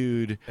badder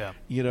dude,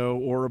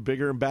 or a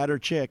bigger and badder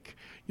chick,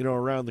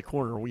 around the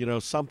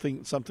corner,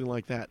 something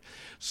like that.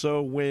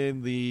 So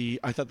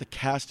I thought the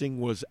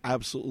casting was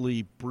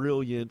absolutely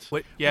brilliant.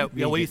 What do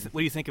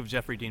you think of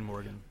Jeffrey Dean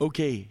Morgan?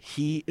 Okay,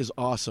 he is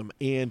awesome.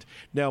 And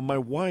now my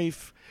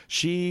wife,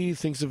 she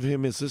thinks of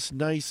him as this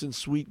nice and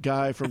sweet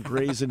guy from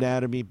Grey's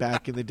Anatomy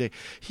back in the day.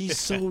 He's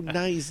so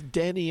nice,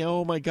 Denny.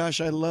 Oh my gosh,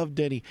 I love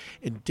Denny.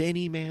 And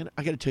Denny, man,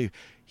 I got to tell you,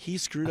 he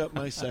screwed up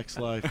my sex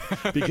life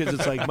because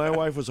it's like my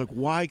wife was like,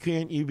 why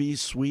can't you be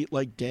sweet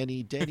like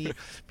Denny? Denny,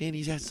 man,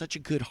 he's had such a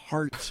good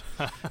heart.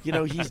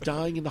 He's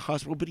dying in the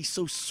hospital, but he's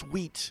so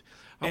sweet.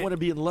 I want to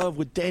be in love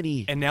with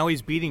Denny. And now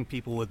he's beating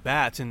people with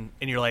bats, and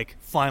you're like,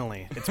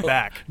 finally, it's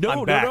back.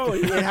 No.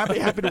 It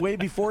happened way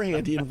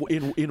beforehand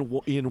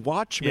in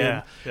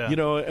Watchmen.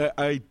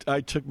 Yeah.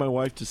 I took my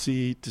wife to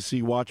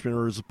see Watchmen,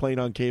 or it was playing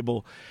on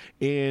cable,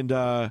 and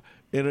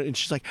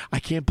she's like, I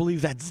can't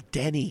believe that's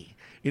Denny.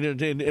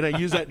 And I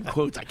use that in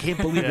quotes. I can't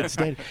believe it's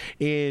Denny.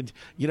 And,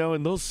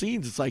 in those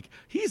scenes, it's like,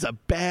 he's a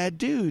bad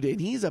dude.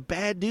 And he's a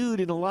bad dude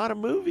in a lot of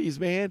movies,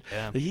 man.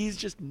 Yeah. He's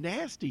just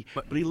nasty.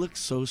 But he looks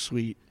so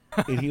sweet.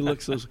 And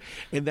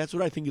and that's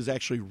what I think is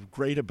actually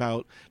great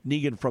about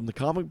Negan from the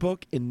comic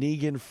book and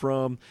Negan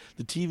from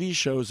the TV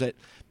shows, that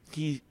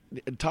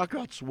talk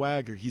about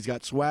swagger. He's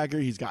got swagger.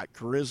 He's got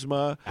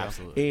charisma.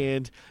 Absolutely.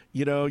 And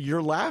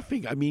you're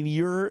laughing. I mean,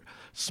 you're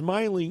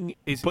smiling,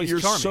 he's you're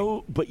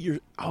charming.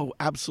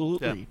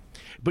 Absolutely. Yeah.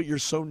 But you're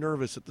so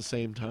nervous at the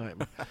same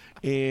time.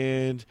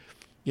 And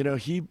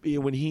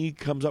when he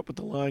comes up with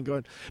the line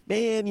going,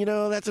 man,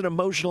 that's an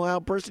emotional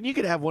outburst, and you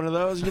could have one of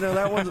those.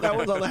 That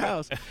one's on the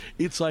house.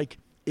 It's like,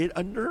 it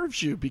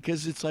unnerves you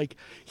because it's like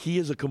he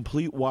is a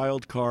complete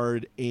wild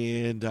card,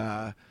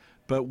 and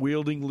but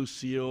wielding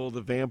Lucille,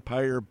 the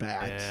vampire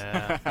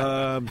bat.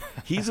 Yeah.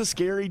 He's a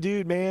scary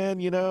dude, man.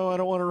 I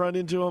don't want to run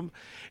into him.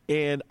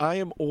 And I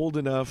am old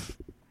enough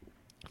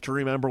to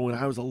remember when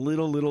I was a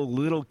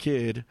little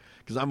kid,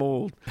 because I'm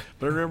old.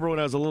 But I remember when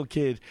I was a little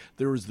kid,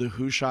 there was the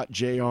Who Shot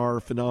JR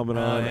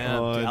phenomenon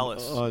on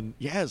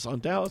Dallas. on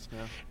Dallas,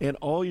 and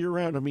all year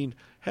round. I mean,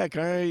 heck,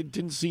 I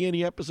didn't see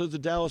any episodes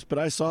of Dallas, but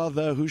I saw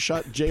the Who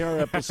Shot JR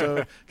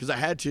episode because I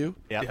had to.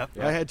 Yeah.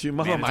 I had to.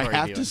 Mom, Mandatory I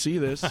have viewing. to see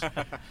this.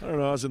 I don't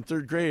know. I was in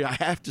 3rd grade. I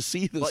have to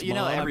see this. Well, you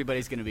know, Mom.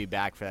 everybody's going to be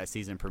back for that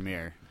season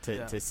premiere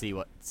to see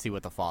what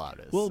the fallout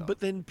is. Well, so. but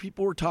then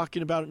people were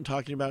talking about it and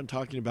talking about it and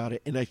talking about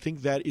it, and I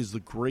think that is the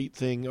great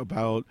thing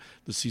about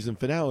the season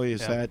finale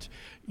is that,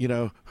 you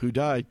know, who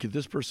died? Could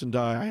this person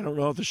die? I don't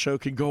know if the show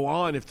can go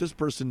on if this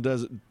person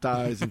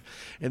dies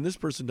and this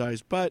person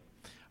dies. But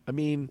I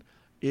mean,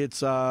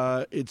 it's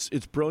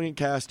brilliant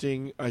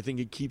casting. I think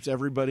it keeps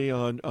everybody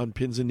on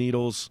pins and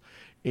needles,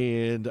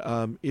 and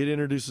it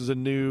introduces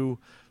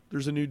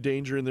there's a new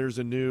danger and there's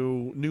a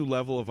new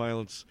level of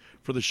violence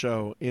for the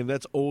show, and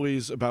that's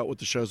always about what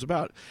the show's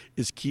about,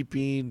 is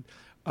keeping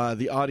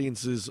the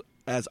audiences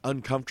as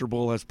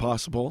uncomfortable as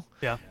possible.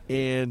 Yeah.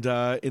 And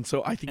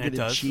so I think And it it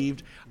does.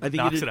 achieved. I think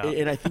Knocks it out.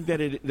 and I think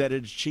that it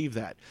achieved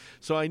that.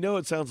 So I know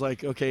it sounds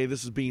like, okay,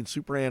 this is being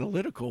super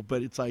analytical,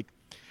 but it's like,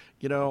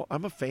 you know,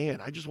 I'm a fan.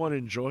 I just want to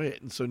enjoy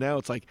it. And so now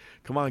it's like,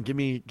 come on, give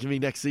me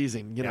next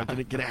season. You know, can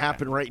it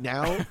happen right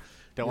now?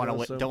 don't want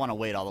to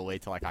wait all the way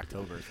till like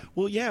October. Or something.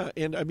 Well, yeah,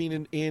 and I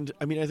mean,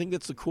 I think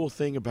that's the cool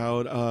thing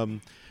about,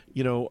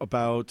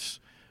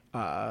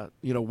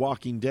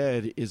 Walking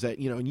Dead is that,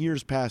 you know, in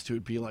years past it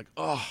would be like,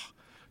 oh,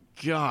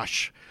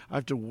 gosh, I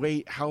have to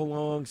wait how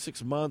long?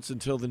 6 months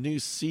until the new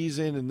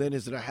season, and then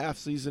is it a half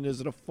season?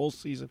 Is it a full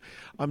season?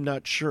 I'm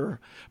not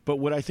sure. But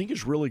what I think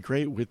is really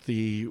great with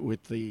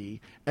the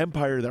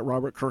empire that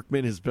Robert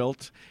Kirkman has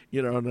built,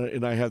 you know,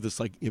 and I have this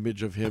like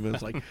image of him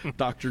as like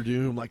Doctor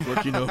Doom, like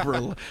looking over,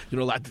 you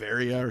know,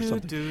 Latveria or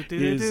something.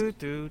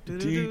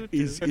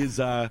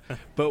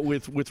 But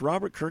with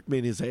Robert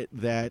Kirkman is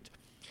that.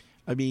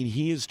 I mean,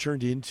 he has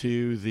turned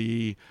into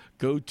the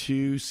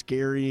go-to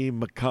scary,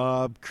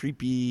 macabre,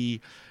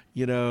 creepy,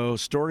 you know,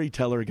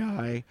 storyteller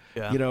guy,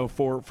 you know,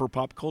 for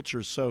pop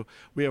culture. So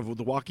we have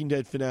the Walking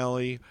Dead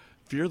finale.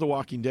 Fear the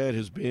Walking Dead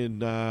has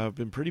been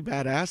pretty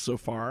badass so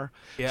far.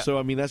 Yeah. So,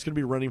 I mean, that's going to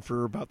be running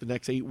for about the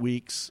next 8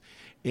 weeks.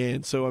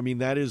 And so, I mean,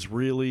 that is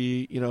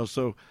really, you know,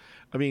 so...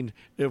 I mean,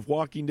 if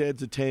Walking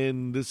Dead's a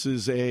 10, this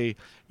is a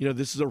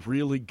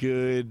really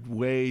good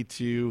way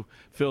to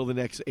fill the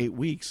next 8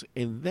 weeks.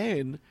 And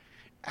then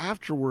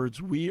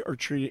afterwards we are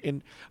treated,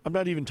 and I'm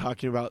not even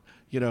talking about,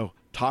 you know,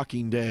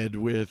 Talking Dead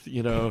with,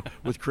 you know,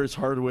 with Chris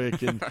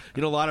Hardwick and,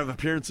 you know, a lot of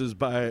appearances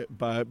by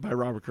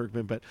Robert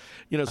Kirkman. But,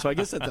 you know, so I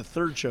guess that's the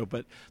 3rd show.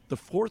 But the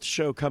 4th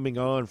show coming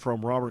on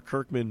from Robert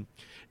Kirkman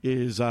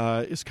is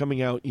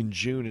coming out in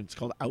June, and it's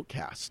called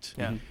Outcast.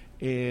 Yeah.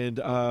 And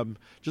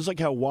just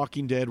like how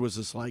Walking Dead was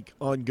this like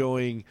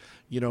ongoing,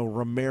 you know,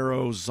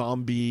 Romero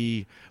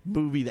zombie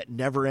movie that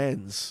never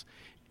ends,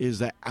 is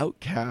that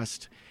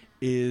Outcast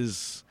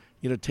is,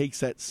 you know,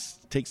 takes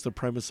the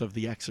premise of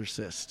The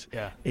Exorcist,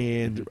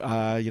 and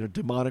you know,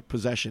 demonic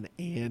possession,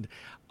 and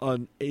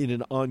in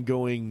an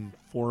ongoing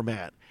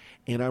format.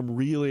 And I'm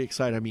really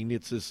excited. I mean,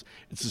 it's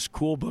this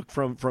cool book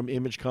from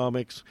Image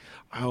Comics.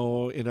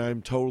 Oh, and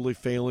I'm totally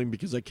failing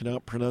because I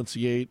cannot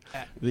pronunciate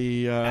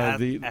the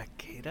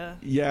Akeda?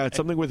 Yeah, it's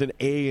something with an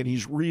A, and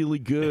he's really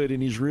good,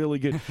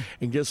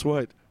 And guess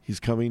what? He's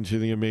coming to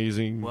the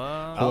amazing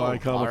Hawaii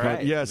Comic-Con.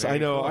 right. Yes, Very I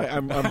know.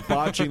 cool. I'm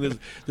watching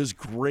this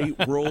great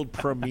world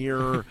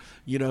premiere,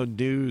 you know,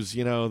 news,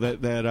 you know,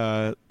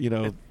 that you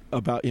know,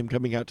 about him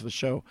coming out to the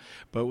show.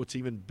 But what's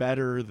even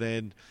better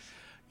than,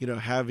 you know,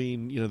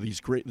 having, you know,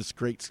 this great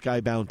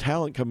skybound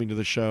talent coming to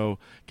the show.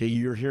 Okay,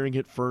 you're hearing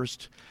it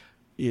first.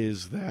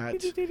 Is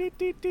that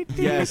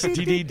yes?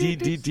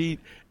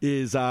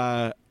 Is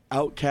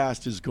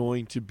Outcast is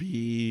going to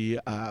be.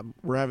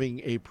 We're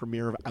having a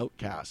premiere of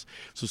Outcast.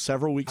 So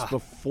several weeks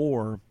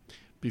before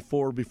it's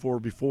on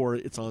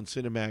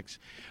Cinemax.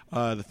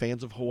 The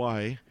fans of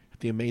Hawaii at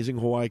the amazing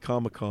Hawaii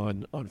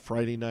Comic-Con on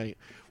Friday night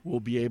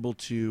will be able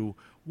to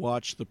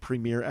watch the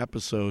premiere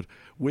episode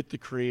with the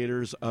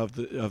creators of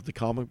the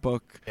comic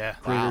book,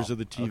 creators of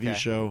the TV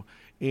show,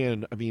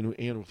 and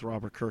with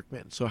Robert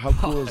Kirkman. So how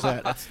cool is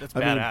that? That's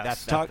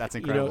badass. That's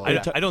incredible. You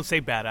know, I don't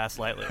say badass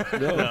lightly.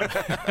 No.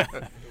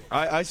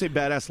 I say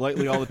badass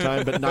lightly all the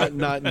time, but not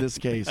in this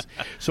case.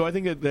 So I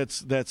think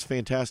that's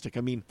fantastic.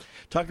 I mean,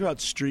 talking about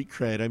street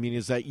cred, I mean,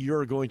 is that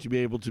you're going to be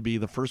able to be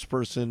the first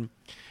person,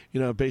 you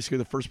know, basically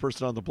the first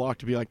person on the block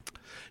to be like,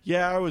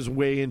 yeah, I was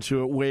way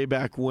into it way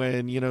back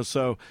when, you know.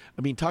 So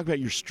I mean, talk about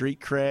your street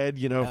cred,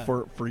 you know,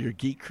 for your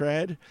geek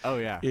cred. Oh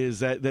yeah, is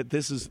that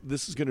this is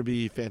going to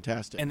be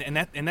fantastic,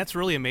 and that's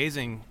really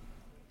amazing.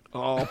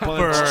 Oh,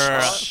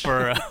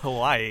 for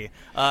Hawaii,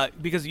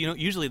 because, you know,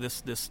 usually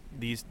these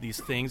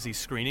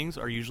screenings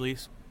are usually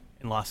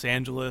in Los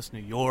Angeles, New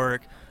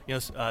York, you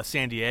know,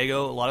 San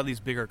Diego, a lot of these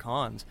bigger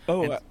cons.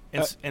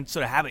 And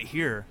so to have it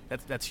here,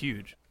 that's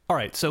huge. All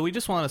right, so we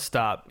just want to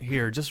stop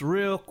here, just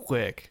real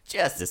quick,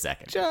 just a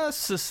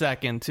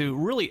second, to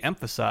really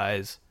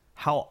emphasize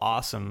how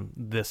awesome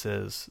this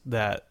is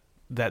that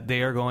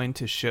they are going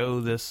to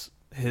show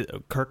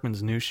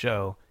Kirkman's new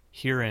show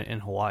here in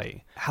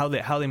Hawaii. How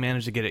they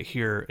managed to get it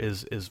here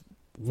is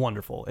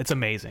wonderful. It's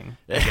amazing.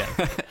 Again.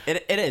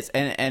 It is,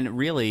 and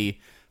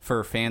really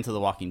for fans of The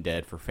Walking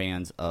Dead, for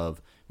fans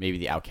of maybe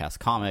the Outcast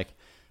comic,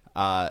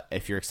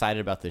 if you're excited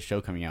about this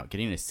show coming out,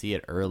 getting to see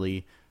it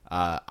early.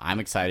 I'm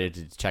excited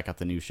to check out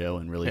the new show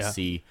and really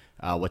see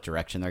what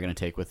direction they're going to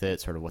take with it,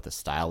 sort of what the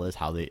style is,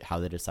 how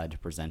they decide to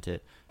present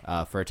it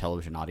for a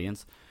television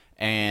audience,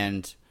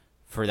 and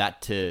for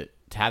that to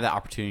have that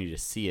opportunity to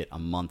see it a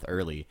month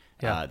early,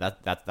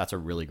 that's a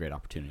really great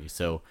opportunity.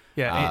 So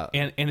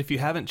and if you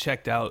haven't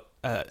checked out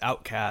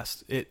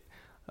Outcast,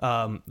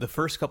 the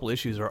first couple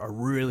issues are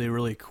really,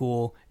 really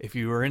cool. If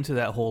you were into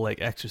that whole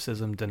like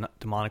exorcism,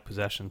 demonic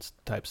possessions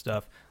type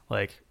stuff,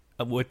 like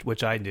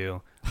which I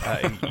do,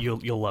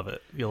 you'll love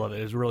it. You'll love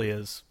it. It really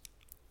is.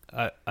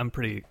 I'm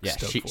pretty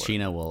stoked for it.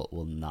 Sheena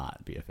will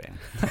not be a fan.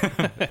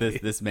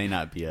 this may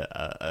not be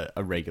a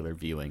regular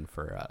viewing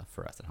for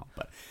us at home.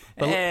 But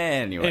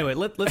anyway,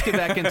 let's get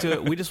back into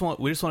it. We just want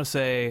to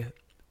say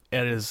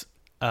it is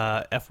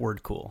F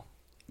word cool.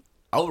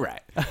 All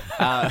right.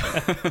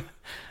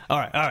 All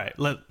right.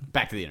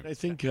 Back to the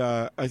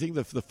interview. I think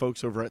the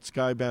folks over at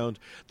Skybound,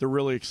 they're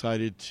really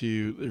excited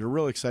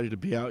to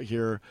be out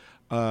here.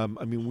 I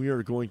mean, we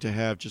are going to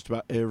have just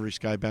about every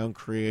Skybound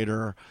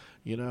creator,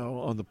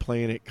 on the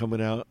planet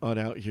coming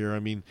out here. I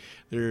mean,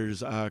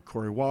 there's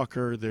Corey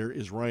Walker, there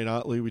is Ryan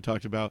Otley. We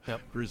talked about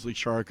Grizzly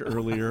Shark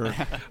earlier.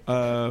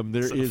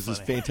 There is this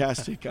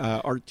fantastic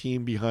art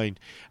team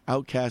behind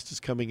Outcast is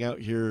coming out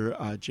here.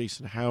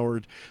 Jason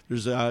Howard.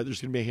 There's going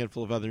to be a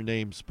handful of other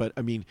names, but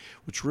I mean,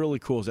 what's really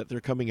cool is that they're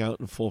coming out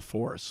in full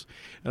force.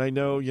 And I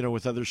know,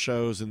 with other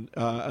shows and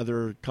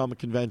other comic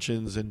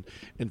conventions and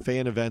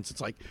fan events,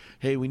 it's like,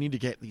 hey, we need to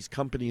get these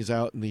companies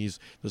out and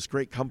this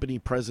great company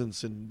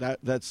presence, and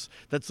that's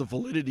the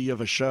validity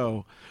of a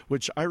show,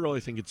 which I really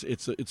think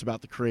it's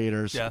about the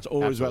creators. It's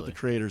always about the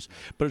creators.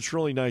 But it's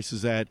really nice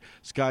is that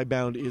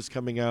Skybound is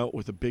coming out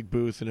with a big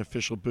booth, an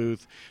official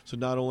booth. So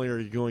not only are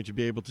you going to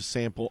be able to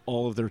sample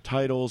all of their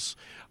titles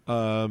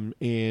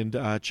and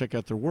check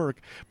out their work,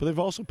 but they've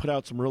also put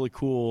out some really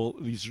cool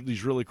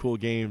these really cool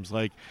games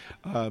like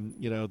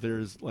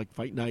there's like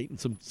Fight Night and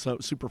some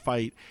Super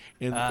Fight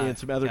and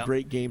some other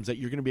great games that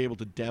you're going to be able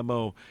to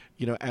demo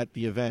at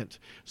the event.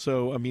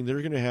 So I mean,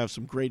 they're going to have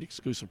some great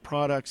exclusive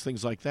products,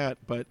 things like that.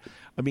 But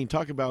I mean,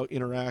 talk about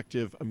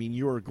interactive. I mean,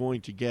 you are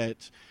going to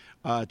get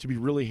to be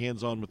really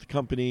hands-on with the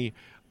company.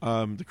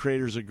 The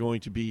creators are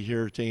going to be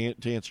here to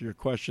answer your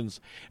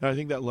questions. And I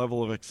think that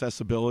level of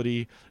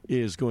accessibility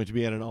is going to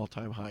be at an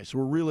all-time high. So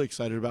we're really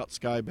excited about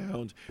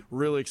Skybound. We're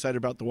really excited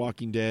about The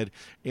Walking Dead.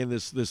 And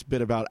this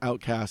bit about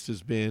Outcast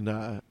is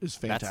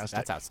fantastic.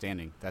 That's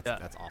outstanding. That's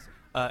awesome.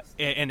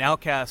 And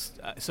Outcast,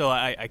 so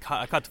I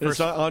caught the first. It's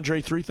not Andre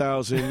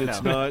 3000.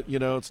 It's not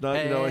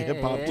a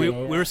hip hop. We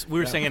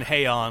were singing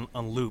 "Hey" on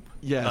loop.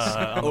 Yes,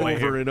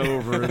 over and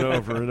over and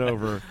over and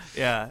over.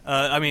 Yeah,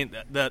 I mean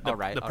the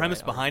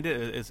premise behind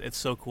it is it's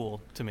so cool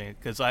to me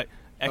because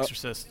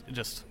Exorcist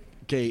just.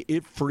 Okay,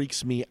 it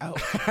freaks me out.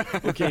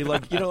 Okay,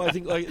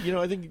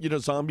 I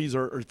think zombies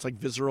are it's like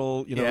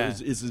visceral.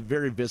 Is a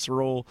very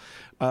visceral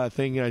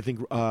thing. And I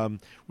think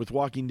with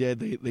Walking Dead,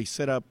 they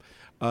set up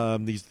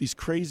these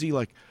crazy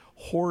like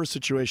horror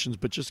situations,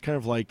 but just kind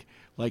of like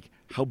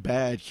how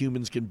bad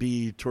humans can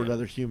be toward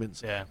other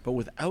humans. Yeah. But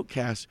with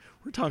Outcast,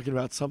 we're talking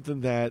about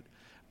something that,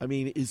 I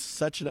mean, is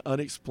such an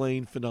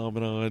unexplained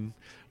phenomenon.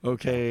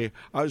 Okay,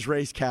 I was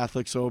raised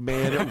Catholic, so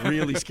man, it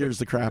really scares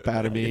the crap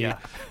out of me.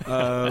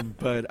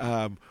 But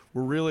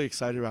we're really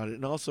excited about it,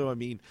 and also, I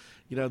mean,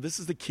 this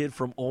is the kid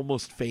from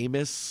Almost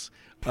Famous.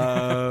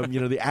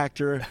 The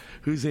actor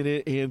who's in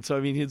it, and so I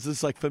mean, it's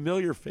this like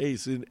familiar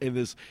face in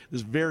this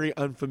very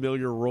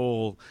unfamiliar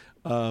role.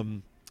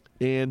 I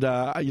think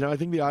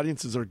the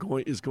audiences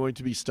is going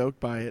to be stoked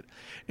by it,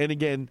 and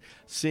again,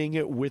 seeing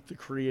it with the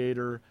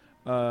creator.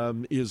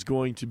 Is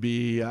going to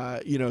be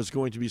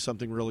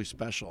something really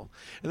special,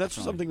 and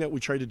that's something that we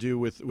try to do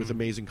with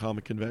Amazing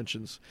Comic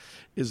Conventions,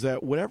 is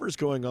that whatever's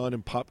going on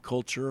in pop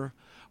culture,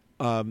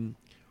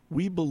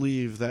 we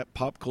believe that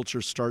pop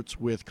culture starts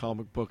with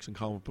comic books and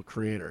comic book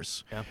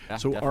creators. So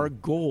definitely. Our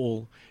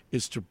goal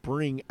is to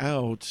bring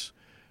out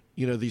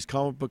these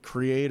comic book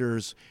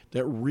creators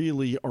that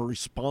really are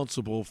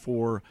responsible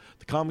for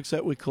the comics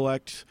that we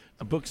collect,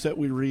 the books that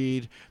we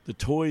read, the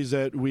toys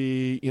that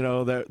we,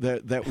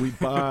 that we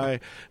buy,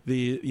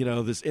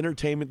 this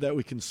entertainment that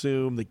we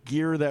consume, the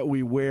gear that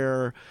we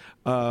wear.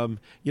 I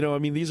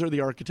mean, these are the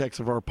architects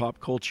of our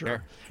pop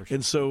culture. Sure.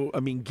 And so,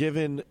 I mean,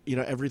 given,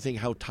 everything,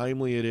 how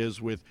timely it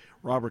is with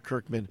Robert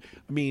Kirkman,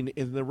 I mean,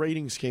 and the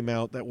ratings came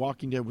out that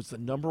Walking Dead was the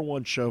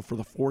 #1 show for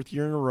the 4th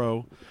year in a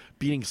row,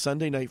 beating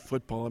Sunday Night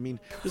Football. I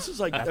mean, this is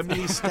like,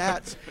 these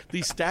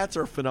stats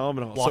are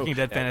phenomenal. Walking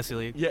Dead Fantasy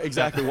League. Yeah,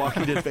 exactly.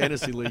 Walking Dead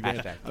Fantasy League,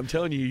 man. I'm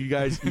telling you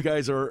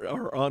guys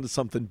are onto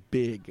something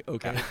big,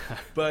 okay?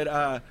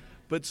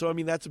 But so, I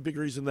mean, that's a big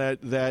reason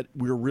that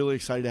we're really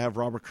excited to have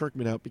Robert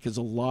Kirkman out, because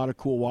a lot of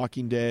cool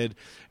Walking Dead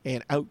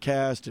and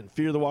Outcast and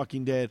Fear the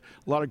Walking Dead,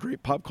 a lot of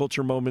great pop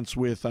culture moments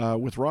with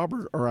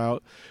Robert are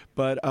out.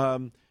 But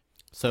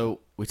So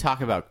we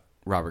talk about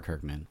Robert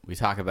Kirkman. We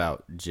talk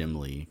about Jim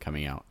Lee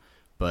coming out.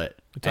 But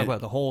We talk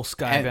about the whole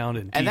Skybound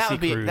and DC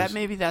cruise.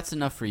 maybe that's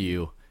enough for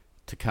you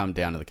to come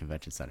down to the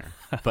convention center.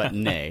 But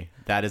nay,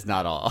 that is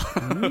not all.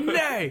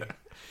 Nay!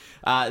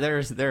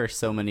 There are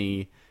so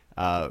many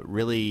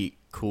really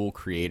cool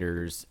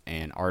creators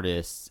and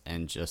artists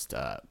and just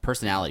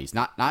personalities,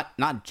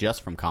 not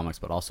just from comics,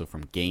 but also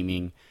from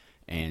gaming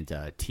and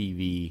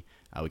TV.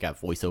 We got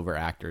voiceover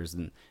actors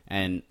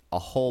and a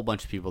whole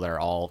bunch of people that are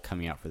all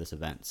coming out for this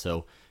event.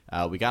 So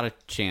we got a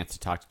chance to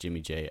talk to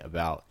Jimmy J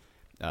about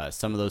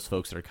some of those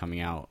folks that are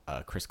coming out.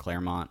 Chris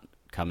Claremont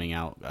coming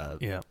out,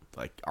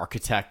 like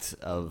architect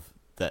of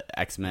the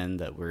X-Men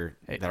that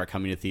are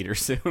coming to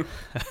theaters soon.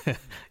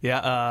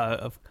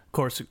 Of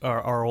course,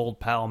 our old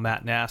pal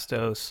Matt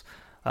Nastos,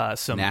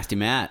 some Nasty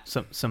Matt,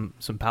 some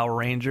Power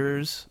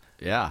Rangers,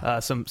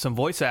 some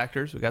voice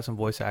actors. We got some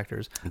voice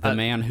actors. The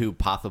man who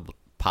possibly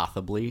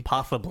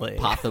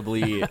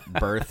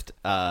birthed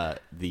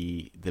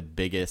the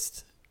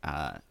biggest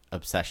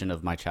obsession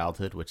of my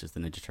childhood, which is the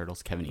Ninja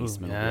Turtles. Kevin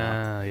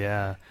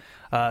Eastman.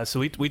 So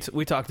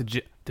we talked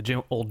to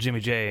old Jimmy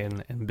J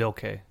and Bill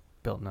K.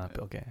 Not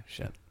Bill K.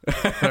 Shit.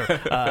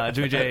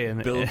 Jimmy J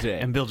and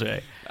Bill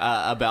J.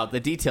 About the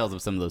details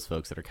of some of those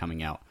folks that are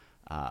coming out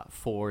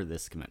for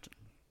this convention.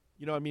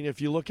 You know, I mean, if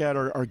you look at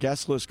our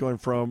guest list going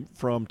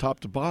from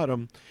top to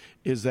bottom,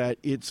 is that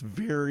it's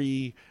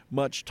very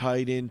much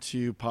tied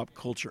into pop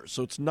culture.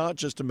 So it's not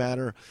just a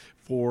matter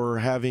for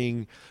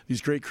having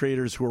these great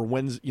creators who are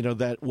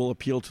that will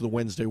appeal to the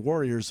Wednesday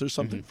Warriors. There's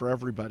something for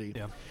everybody.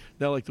 Yeah.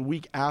 Now, like the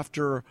week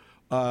after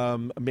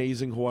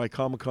Amazing Hawaii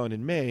Comic-Con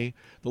in May,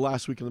 the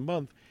last week of the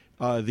month,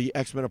 the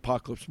X-Men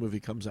Apocalypse movie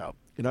comes out,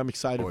 and I'm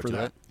excited for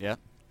that. Yeah.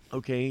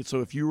 Okay,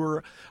 so if you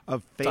were a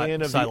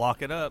fan of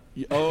lock it up.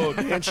 Oh,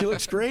 man, she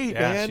looks great,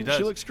 man. She does.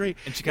 She looks great.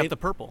 And she got the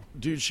purple.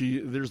 Dude,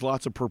 there's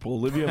lots of purple.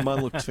 Olivia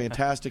Munn looks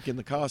fantastic in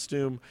the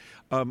costume.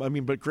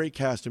 But great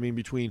cast. I mean,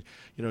 between,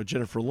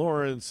 Jennifer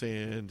Lawrence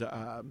and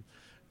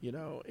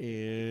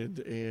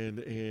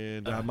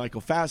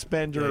Michael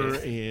Fassbender,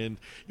 and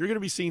you're going to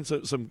be seeing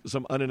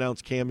some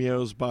unannounced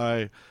cameos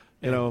by,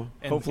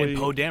 hopefully and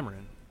Poe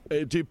Dameron.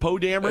 Dude, Poe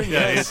Dameron,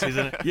 yes. He's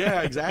in it.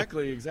 Yeah,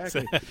 exactly.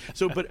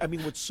 So, but I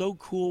mean, what's so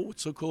cool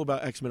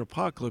about X-Men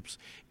Apocalypse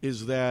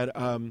is that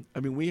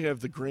we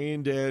have the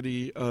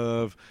granddaddy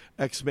of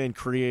X-Men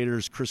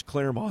creators, Chris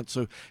Claremont.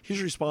 So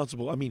he's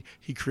responsible. I mean,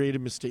 he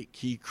created Mystique.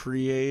 He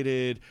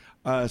created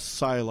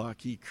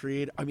Psylocke. He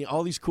created. I mean,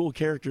 all these cool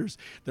characters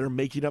that are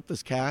making up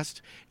this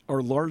cast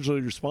are largely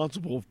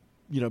responsible,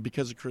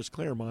 because of Chris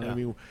Claremont. Yeah. I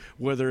mean,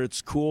 whether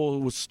it's cool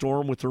with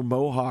Storm with her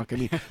mohawk, I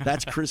mean,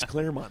 that's Chris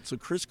Claremont. So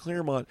Chris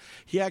Claremont,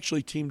 he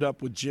actually teamed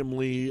up with Jim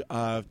Lee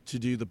to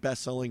do the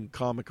best-selling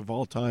comic of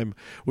all time,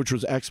 which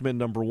was X-Men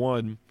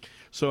 #1.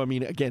 So, I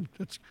mean, again,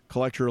 it's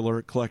collector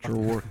alert, collector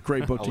award.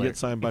 Great book to get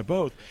signed by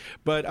both.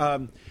 But,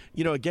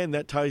 again,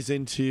 that ties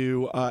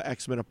into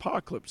X-Men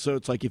Apocalypse. So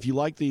it's like if you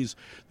like these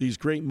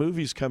great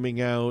movies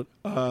coming out,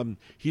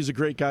 he's a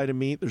great guy to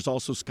meet. There's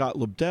also Scott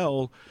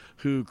Lobdell,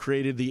 who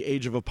created the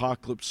Age of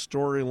Apocalypse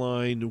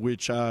storyline,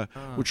 which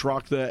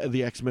rocked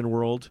the X-Men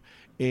world.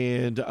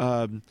 And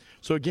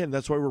so, again,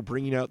 that's why we're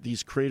bringing out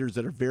these creators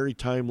that are very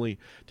timely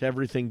to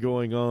everything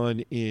going on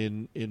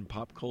in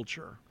pop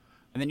culture.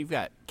 And then you've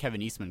got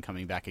Kevin Eastman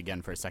coming back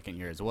again for a second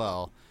year as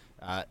well.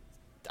 I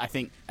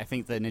think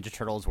the Ninja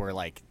Turtles were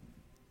like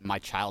my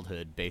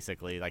childhood,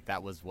 basically. Like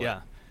that was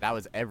that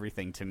was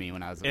everything to me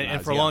when I was.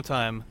 And for a long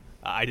time,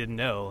 I didn't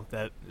know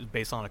that it was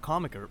based on a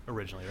comic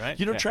originally, right?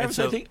 Travis,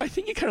 so, I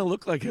think you kind of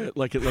look like a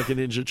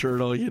Ninja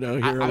Turtle,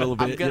 here a little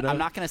bit. I'm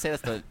not going to say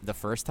that's the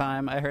first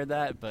time I heard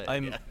that, but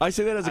I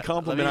say that as a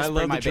compliment. Let me just I love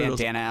bring the my Turtles.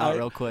 bandana out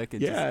real quick.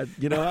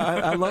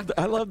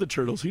 I love the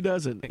Turtles. Who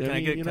doesn't? Can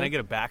I get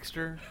a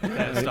Baxter?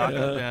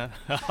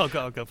 I'll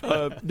go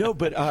for it. No,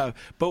 but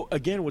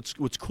again,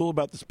 what's cool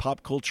about this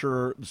pop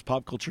culture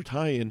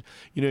tie-in?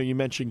 You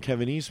mentioned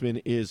Kevin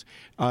Eastman is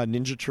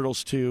Ninja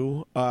Turtles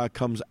 2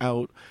 comes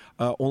out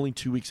only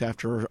 2 weeks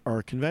after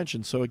our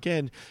convention. So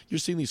again, you're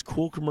seeing these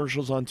cool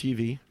commercials on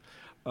TV,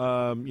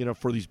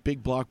 for these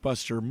big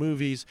blockbuster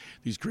movies,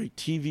 these great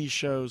TV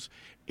shows,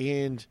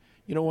 and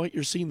you know what?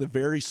 You're seeing the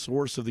very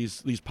source of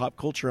these pop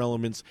culture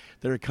elements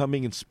that are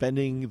coming and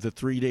spending the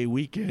 3-day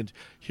weekend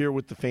here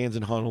with the fans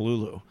in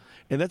Honolulu.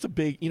 And that's a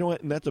big,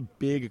 and that's a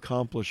big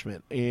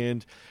accomplishment.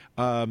 And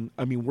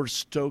we're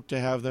stoked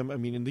to have them. I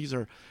mean, and these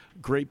are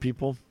great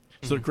people.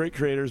 So they're great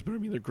creators, but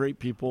they're great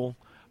people.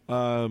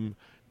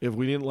 If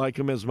we didn't like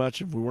them as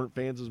much, if we weren't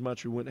fans as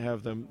much, we wouldn't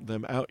have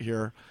them out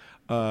here.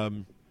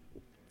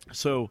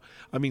 So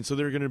they're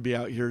going to be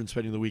out here and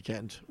spending the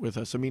weekend with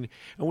us. And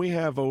we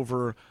have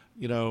over,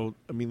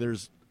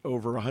 there's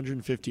over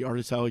 150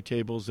 Artist Alley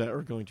tables that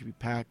are going to be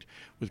packed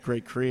with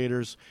great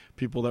creators,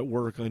 people that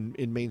work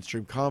in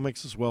mainstream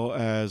comics as well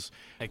as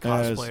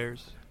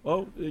cosplayers.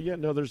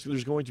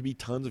 There's going to be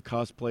tons of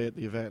cosplay at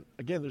the event.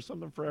 Again, there's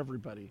something for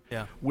everybody.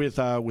 Yeah. With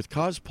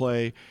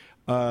cosplay,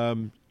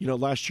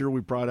 Last year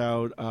we brought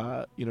out,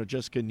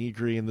 Jessica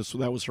Nigri, and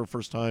that was her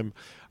first time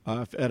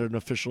at an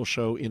official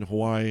show in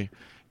Hawaii,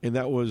 and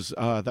that was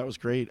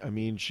great. I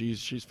mean,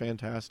 she's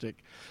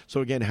fantastic.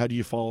 So again, how do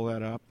you follow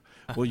that up?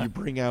 Well, you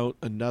bring out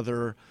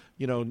another,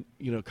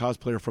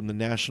 cosplayer from the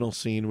national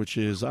scene, which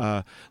is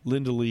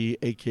Linda Lee,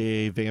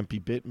 aka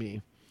Vampy Bit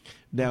Me.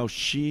 Now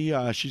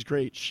she's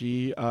great.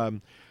 She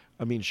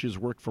has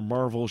worked for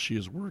Marvel. She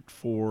has worked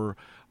for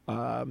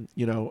a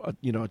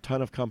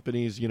ton of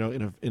companies, in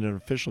an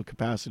official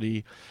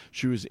capacity.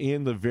 She was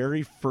in the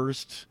very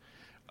first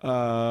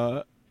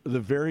reboot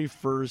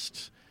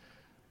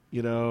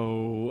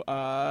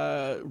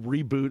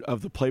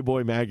of the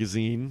Playboy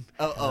magazine.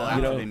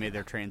 After they made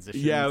their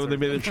transition. Yeah, when they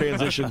made their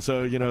transition.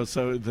 So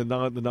the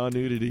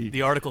non-nudity.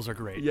 The articles are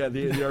great. Yeah,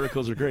 the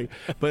articles are great.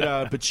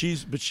 But she,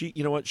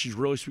 you know what? She's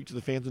really sweet to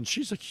the fans, and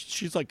she's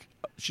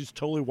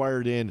totally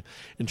wired in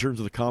terms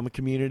of the comic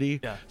community.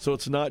 Yeah. So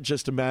it's not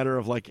just a matter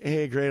of like,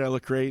 hey, great, I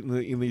look great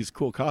in these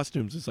cool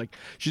costumes. It's like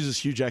she's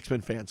this huge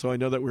X-Men fan. So I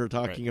know that we were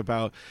talking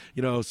about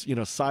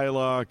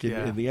Psylocke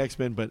and the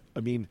X-Men, but I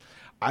mean,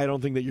 I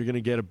don't think that you're going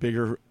to get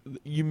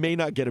you may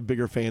not get a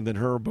bigger fan than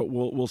her, but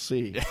we'll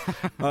see.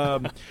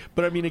 But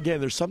I mean,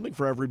 again, there's something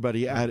for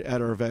everybody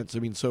at our events. I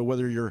mean, so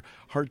whether you're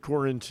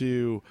hardcore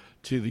into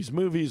these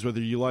movies, whether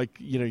you like,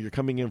 you're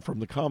coming in from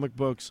the comic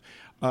books,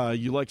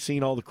 you like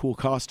seeing all the cool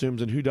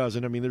costumes, and who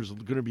doesn't? I mean, there's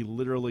going to be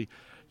literally,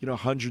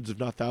 hundreds, if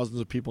not thousands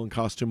of people in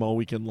costume all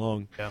weekend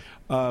long.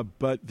 Yeah.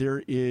 But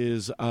there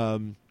is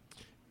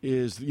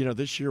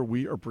this year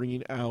we are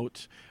bringing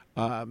out,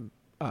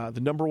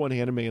 the number one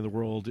anime in the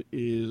world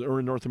or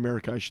in North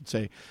America, I should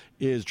say,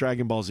 is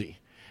Dragon Ball Z.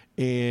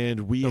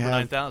 And we Over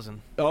have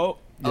 9,000. Oh,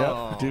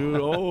 yeah, dude.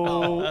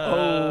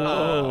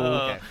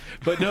 Okay.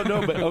 But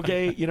but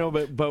okay,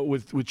 but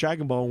with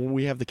Dragon Ball,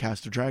 we have the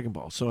cast of Dragon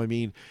Ball. So I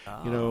mean,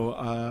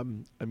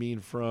 from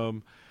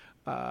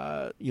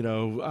the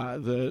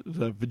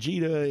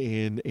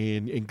Vegeta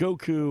and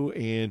Goku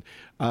and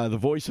the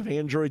voice of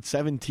Android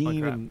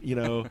 17, and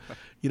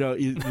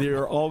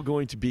they're all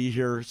going to be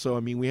here. So I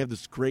mean, we have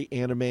this great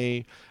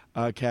anime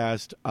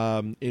cast,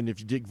 and if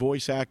you dig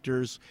voice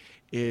actors,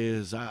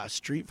 is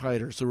Street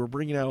Fighter. So we're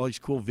bringing out all these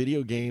cool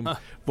video game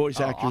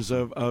voice actors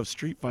of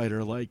Street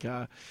Fighter, like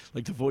the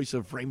voice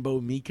of Rainbow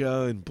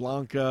Mika and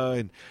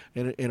Blanca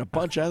and a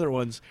bunch of other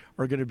ones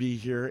are going to be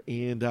here.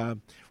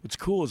 And what's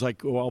cool is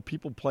like while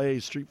people play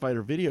Street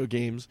Fighter video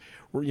games,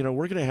 we're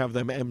going to have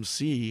them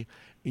MC,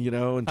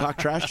 and talk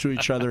trash to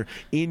each other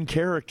in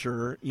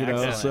character,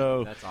 Excellent.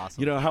 So, that's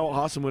awesome. How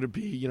awesome would it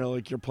be,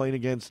 like you're playing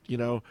against,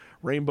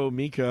 Rainbow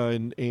Mika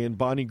and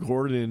Bonnie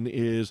Gordon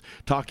is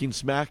talking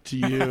smack to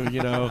you,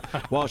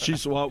 while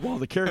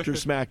the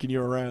character's smacking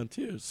you around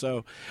too.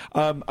 So,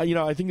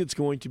 I think it's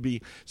going to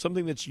be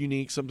something that's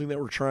unique, something that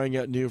we're trying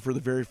out new for the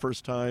very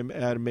first time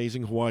at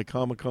Amazing Hawaii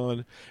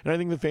Comic-Con. And I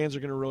think the fans are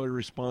going to really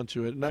respond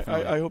to it. And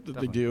I hope that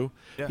they do,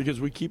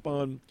 because we keep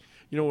on,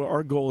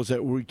 our goal is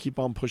that we keep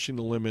on pushing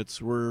the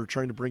limits. We're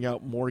trying to bring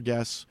out more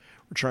guests.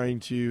 We're trying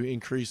to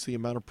increase the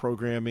amount of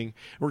programming.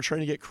 And we're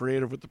trying to get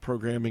creative with the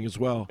programming as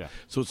well. Yeah.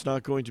 So it's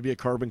not going to be a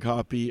carbon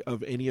copy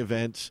of any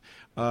event.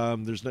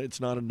 It's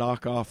not a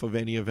knockoff of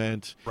any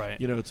event. Right.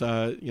 It's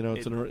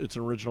an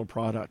original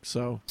product.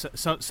 So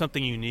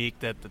something unique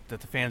that the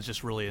fans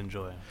just really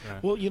enjoy.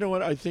 Right? Well, you know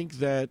what? I think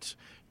that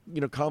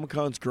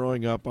Comic-Con's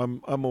growing up.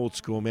 I'm old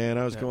school, man.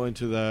 I was going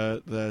to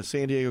the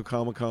San Diego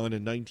Comic-Con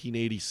in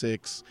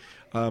 1986.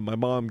 My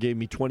mom gave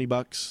me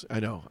 $20.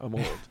 I know, I'm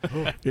old.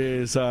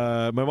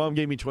 My mom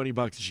gave me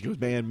 $20, and she goes,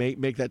 "Man,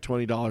 make that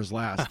 $20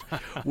 last,"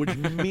 which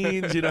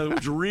means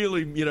which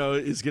really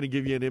is going to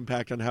give you an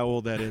impact on how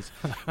old that is.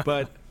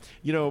 But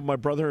my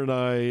brother and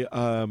I,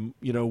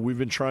 we've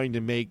been trying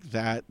to make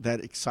that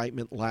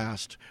excitement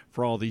last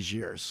for all these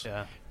years.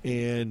 Yeah.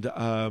 And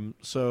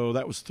so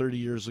that was 30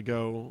 years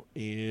ago,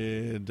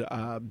 and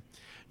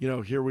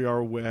here we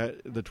are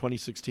at the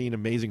 2016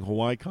 Amazing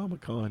Hawaii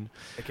Comic-Con.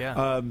 Heck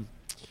yeah.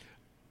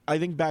 I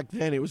think back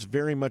then it was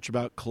very much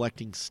about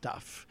collecting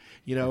stuff.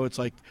 It's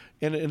like,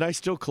 and I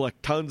still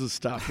collect tons of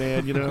stuff,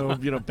 man.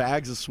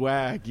 Bags of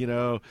swag.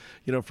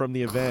 From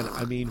the event.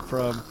 I mean,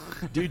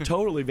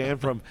 totally, man.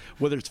 From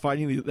whether it's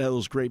finding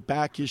those great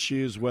back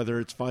issues, whether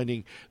it's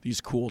finding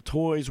these cool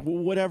toys,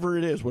 whatever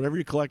it is, whatever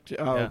you collect,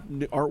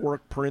 artwork,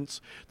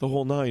 prints, the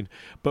whole nine.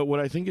 But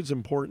what I think is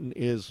important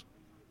is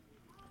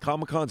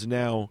Comic-Cons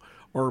now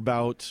are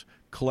about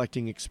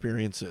collecting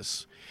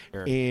experiences.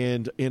 Sure.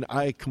 And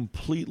I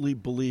completely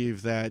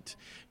believe that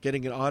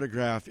getting an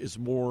autograph is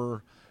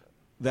more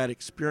that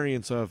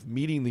experience of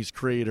meeting these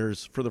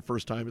creators for the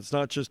first time. It's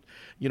not just,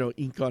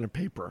 ink on a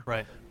paper.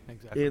 Right.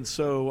 Exactly. And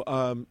so,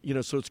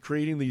 so it's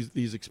creating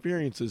these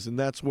experiences, and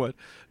that's what,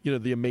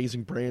 the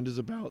Amazing brand is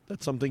about.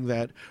 That's something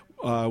that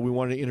we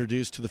want to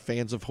introduce to the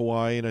fans of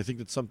Hawaii, and I think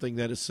that's something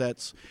that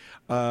sets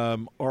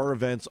our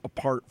events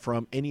apart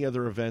from any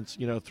other events,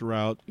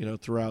 throughout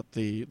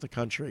the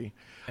country.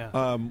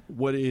 Yeah.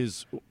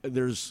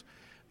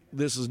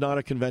 This is not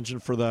a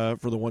convention for the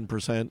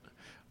 1%.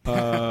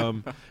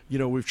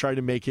 We've tried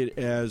to make it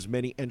as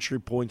many entry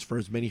points for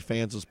as many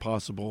fans as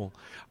possible.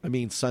 I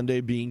mean,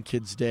 Sunday being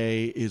Kids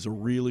Day is a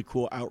really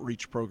cool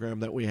outreach program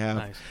that we have.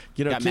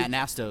 Nice. Matt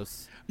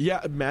Nastos.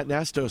 Yeah, Matt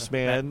Nastos,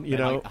 man.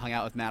 Hung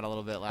out with Matt a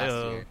little bit last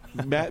year.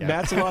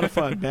 Matt's a lot of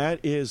fun.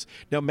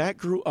 Matt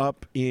grew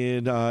up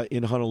in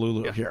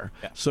Honolulu here,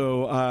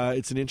 so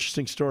it's an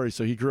interesting story.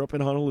 So he grew up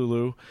in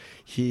Honolulu.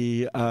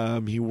 He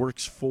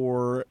works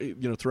for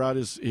throughout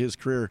his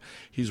career,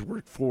 he's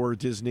worked for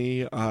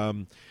Disney.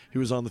 He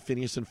was on the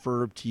Phineas and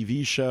Ferb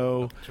TV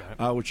show,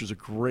 which was a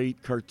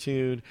great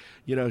cartoon.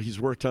 He's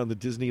worked on the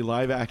Disney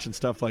live action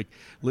stuff like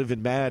Liv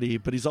and Maddie,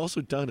 but he's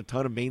also done a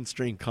ton of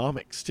mainstream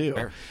comics too.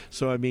 Sure.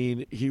 So I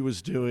mean, he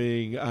was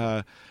doing,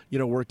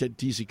 worked at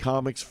DC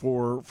Comics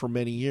for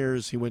many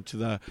years. He went to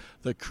the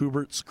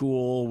Kubert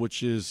School,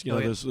 which is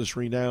this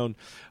renowned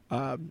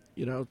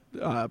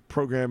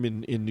program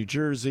in New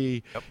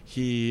Jersey. Yep.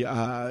 He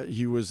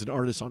was an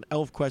artist on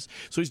ElfQuest.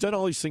 So he's done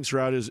all these things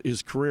throughout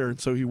his career, and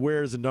so he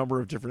wears a number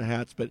of different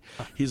hats, but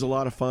he's a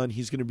lot of fun.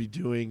 He's going to be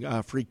doing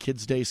Free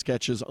Kids Day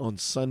sketches on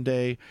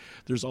Sunday.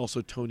 There's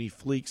also Tony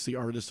Fleeks, the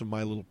artist of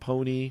My Little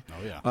Pony. Oh,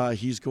 yeah.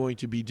 He's going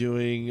to be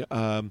doing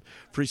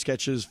free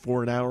sketches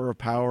for an hour of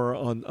power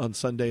on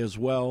Sunday as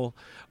well.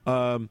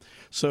 So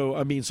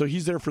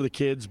he's there for the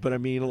kids, but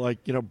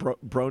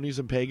Bronies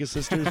and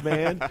Pegasisters,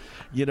 man.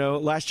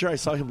 Last year I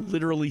saw him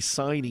literally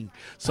signing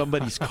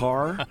somebody's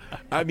car.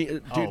 I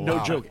mean, dude,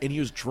 no joke. And he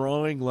was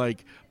drawing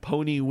like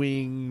pony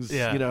wings,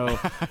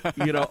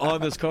 on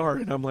this car.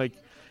 And I'm like,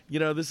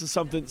 this is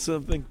something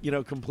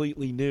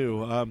completely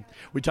new.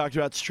 We talked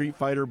about Street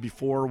Fighter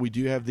before. We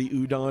do have the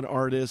Udon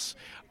artist,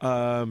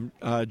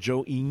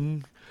 Joe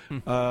Ng,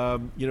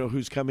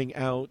 who's coming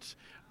out.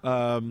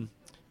 I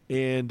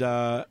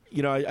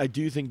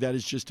do think that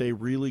is just a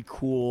really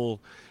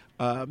cool,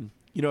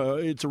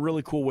 it's a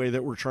really cool way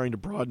that we're trying to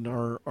broaden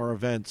our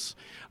events.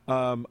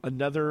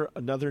 Another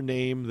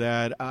name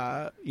that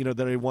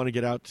that I want to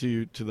get out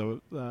to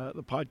the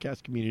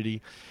podcast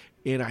community,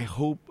 and I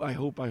hope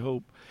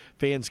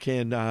fans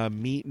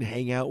can meet and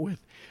hang out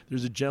with.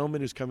 There's a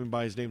gentleman who's coming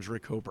by. His name's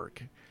Rick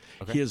Hoberg.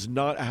 Okay. He is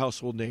not a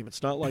household name.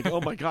 It's not like,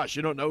 oh my gosh,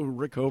 you don't know who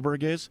Rick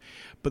Hoberg is.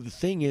 But the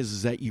thing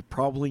is that you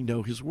probably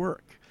know his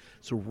work.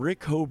 So Rick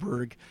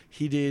Hoberg,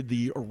 he did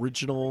the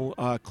original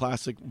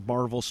classic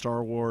Marvel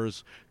Star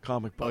Wars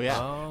comic books. Oh,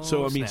 yeah.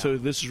 So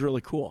this is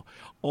really cool.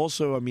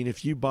 Also,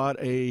 if you bought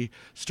a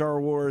Star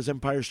Wars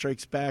Empire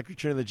Strikes Back,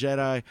 Return of the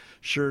Jedi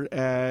shirt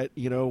at,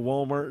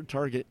 Walmart,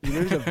 Target,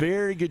 there's a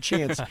very good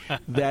chance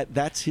that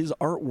that's his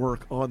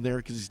artwork on there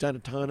because he's done a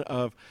ton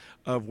of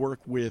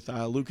work with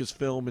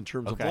Lucasfilm in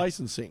terms of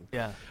licensing.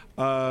 Yeah.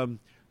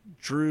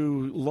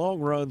 Drew long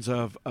runs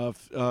of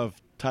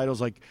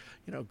titles like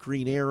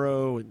Green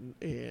Arrow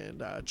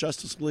and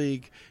Justice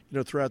League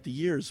throughout the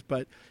years,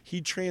 but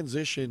he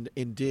transitioned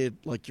and did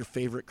like your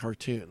favorite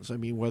cartoons.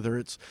 Whether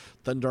it's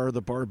Thundar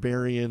the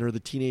Barbarian or the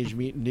Teenage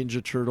Mutant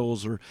Ninja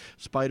Turtles or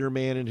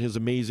Spider-Man and His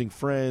Amazing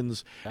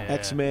Friends,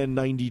 X-Men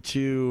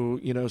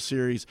 92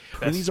 series.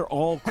 These are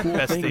all cool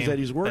things that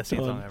he's worked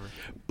on.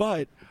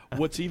 But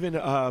what's even,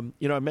 I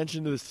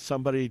mentioned this to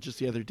somebody just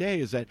the other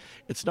day, is that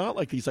it's not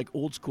like these like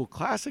old school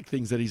classic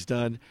things that he's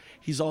done.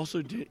 He's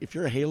also, if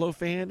you're a Halo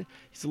fan,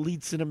 he's a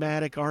lead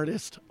cinematic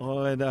artist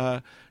on,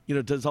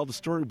 does all the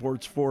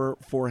storyboards for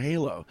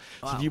Halo.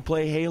 Wow. So if you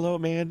play Halo,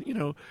 man,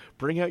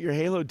 bring out your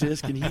Halo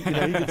disc and he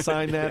can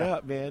sign that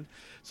up, man.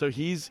 So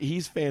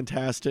he's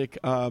fantastic.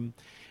 And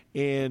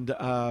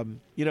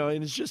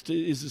it's just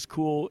is this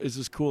cool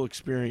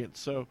experience.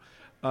 So,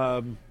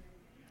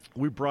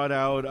 we brought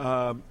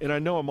out, and I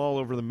know I'm all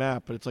over the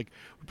map, but it's like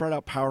we brought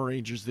out Power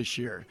Rangers this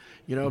year,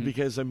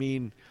 because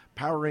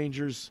Power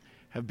Rangers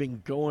have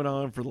been going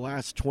on for the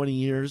last 20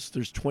 years.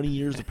 There's 20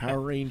 years of Power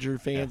Ranger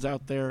fans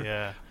out there.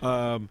 Yeah.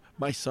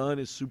 My son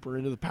is super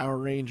into the Power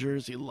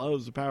Rangers. He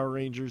loves the Power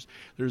Rangers.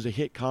 There's a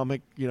hit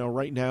comic,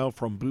 right now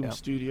from Boom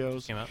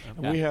Studios.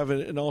 And we have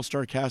an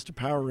all-star cast of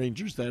Power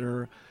Rangers that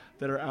are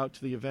out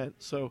to the event.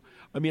 So,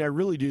 I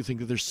really do think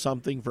that there's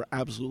something for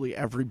absolutely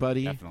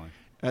everybody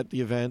at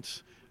the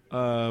event.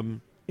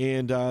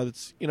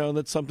 That's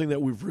something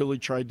that we've really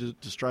tried to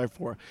strive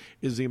for,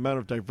 is the amount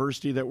of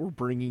diversity that we're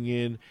bringing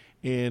in.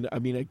 And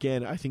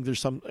again, I think there's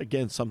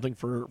something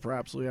for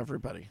absolutely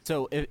everybody.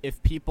 So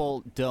if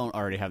people don't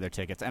already have their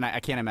tickets, and I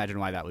can't imagine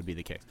why that would be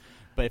the case,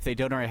 but if they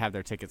don't already have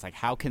their tickets, like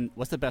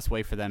what's the best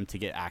way for them to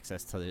get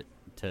access to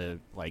do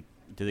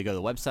they go to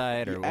the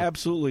website or?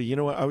 Absolutely. You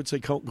know what? I would say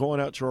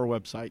going out to our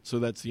website. So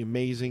that's the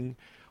Amazing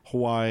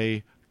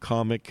Hawaii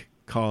Comic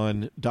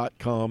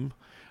Con.com.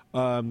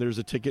 There's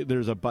a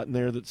button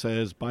there that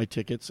says buy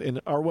tickets,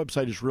 and our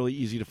website is really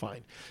easy to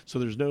find. So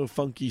there's no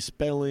funky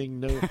spelling,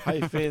 no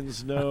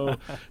hyphens, no,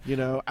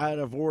 out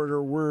of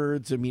order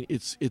words.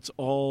 It's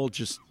all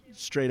just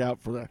straight out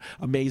for the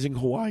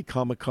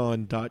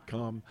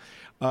AmazingHawaiiComicCon.com.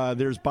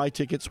 There's buy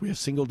tickets. We have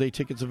single day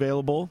tickets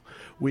available.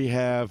 We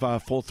have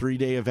full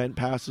 3-day event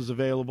passes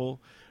available.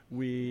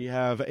 We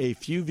have a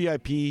few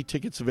VIP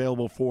tickets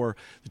available for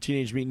the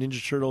Teenage Mutant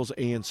Ninja Turtles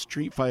and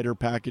Street Fighter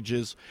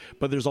packages,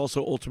 but there's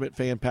also Ultimate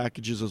Fan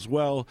packages as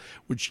well,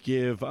 which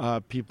give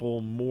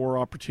people more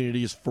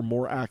opportunities for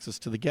more access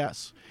to the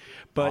guests.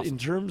 But in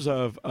terms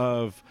of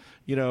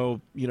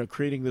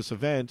creating this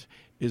event,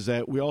 is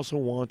that we also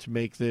want to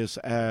make this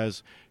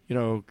as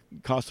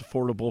cost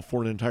affordable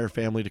for an entire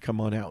family to come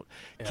on out.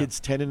 Yeah. Kids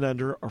 10 and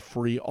under are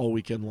free all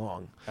weekend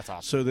long. That's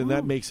awesome. So then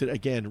that makes it,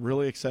 again,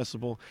 really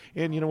accessible.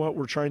 And you know what?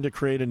 We're trying to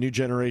create a new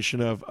generation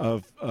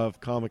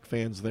of comic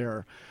fans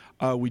there.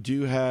 We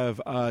do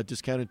have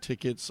discounted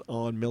tickets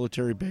on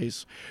military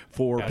base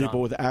for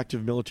people with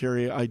active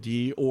military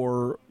ID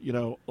or,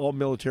 all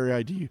military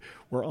ID.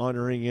 We're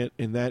honoring it,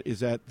 and that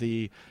is at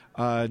the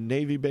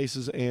Navy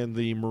bases and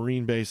the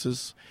Marine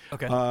bases.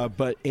 Okay.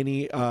 But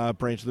any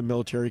branch of the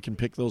military can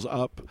pick those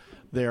up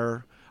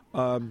there.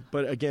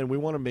 But again, we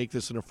want to make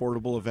this an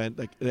affordable event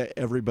that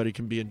everybody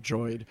can be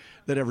enjoyed,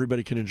 that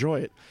everybody can enjoy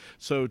it.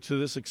 So to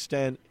this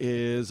extent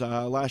is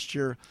last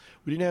year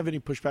we didn't have any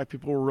pushback.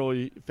 People were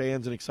really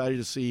fans and excited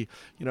to see,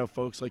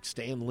 folks like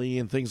Stan Lee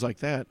and things like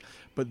that.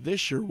 But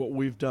this year, what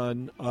we've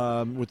done,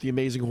 what the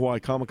Amazing Hawaii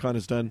Comic-Con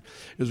has done,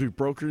 is we've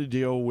brokered a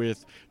deal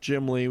with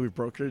Jim Lee. We've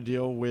brokered a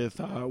deal with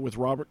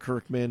Robert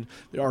Kirkman.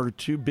 They are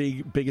two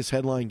biggest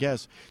headline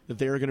guests that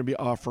they are going to be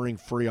offering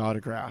free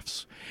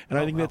autographs. And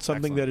I think that's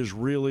something that is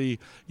really,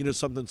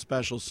 something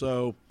special.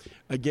 So,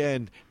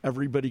 again,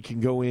 everybody can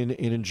go in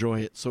and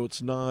enjoy it. So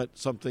it's not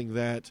something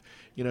that,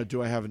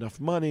 do I have enough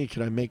money?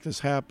 Can I make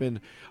this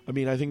happen? I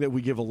mean, I think that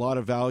we give a lot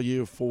of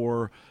value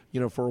for a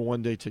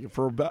one-day ticket.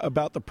 For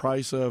about the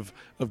price of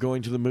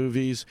going to the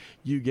movies,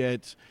 you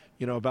get,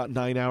 about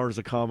 9 hours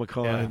of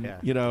Comic-Con,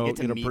 you get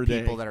to meet per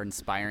day. People that are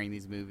inspiring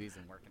these movies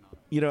and working on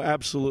it.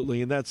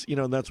 Absolutely, and that's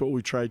that's what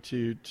we try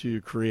to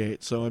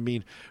create. So I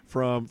mean,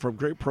 from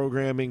great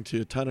programming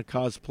to a ton of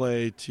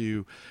cosplay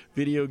to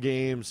video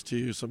games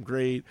to some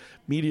great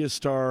media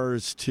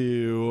stars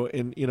to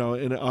and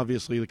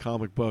obviously the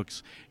comic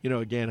books.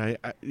 Again,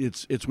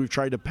 it's we've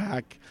tried to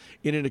pack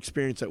in an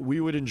experience that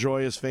we would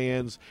enjoy as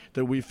fans,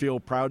 that we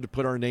feel proud to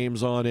put our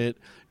names on it,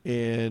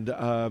 and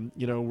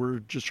we're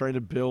just trying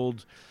to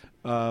build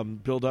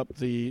up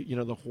the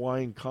the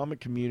Hawaiian comic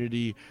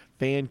community,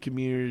 fan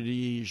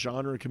community,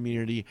 genre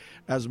community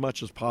as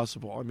much as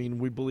possible. I mean,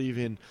 we believe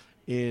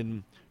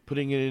in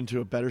putting it into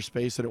a better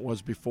space than it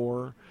was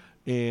before.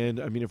 And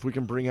I mean, if we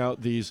can bring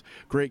out these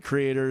great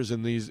creators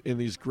and these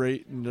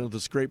great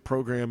this great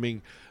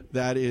programming,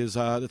 that's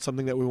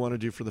something that we want to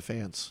do for the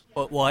fans.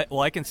 Well,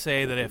 I can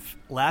say that if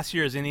last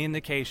year is any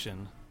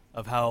indication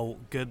of how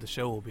good the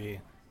show will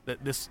be,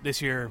 that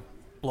this year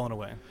blown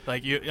away.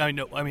 Like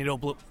it'll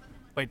blow.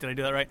 Wait, did I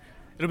do that right?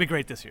 It'll be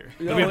great this year.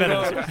 It'll be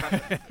better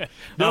this year.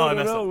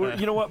 No.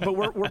 You know what? But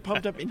we're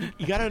pumped up, and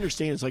you got to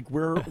understand, it's like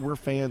we're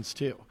fans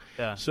too.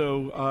 Yeah.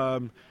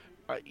 So,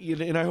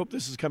 and I hope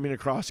this is coming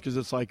across because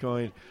it's like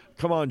going,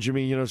 come on,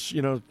 Jimmy. You're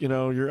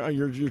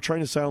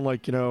trying to sound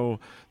like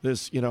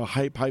this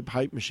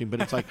hype machine,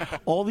 but it's like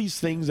all these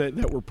things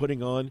that we're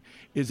putting on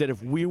is that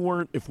if we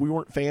weren't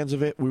fans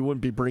of it, we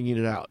wouldn't be bringing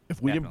it out.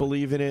 If we didn't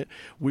believe in it,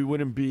 we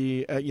wouldn't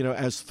be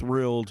as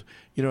thrilled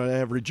at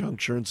every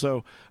juncture. And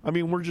so I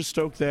mean, we're just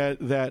stoked that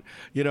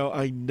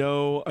I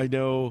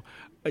know.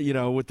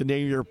 With the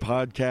name of your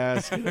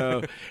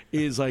podcast,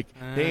 is like,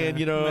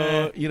 man,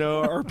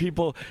 are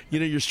people,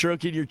 you're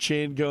stroking your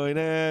chin going,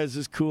 is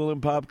this cool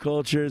in pop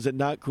culture? Is it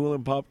not cool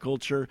in pop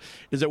culture?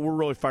 Is that we're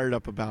really fired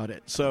up about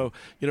it. So,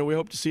 we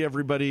hope to see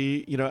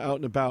everybody, out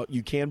and about.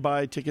 You can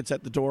buy tickets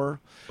at the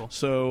door. Cool.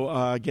 So,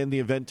 again, the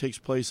event takes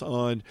place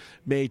on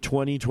May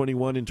 20,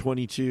 21, and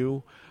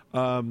 22.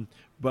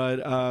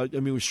 But I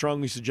mean, we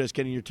strongly suggest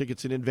getting your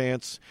tickets in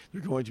advance.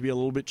 They're going to be a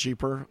little bit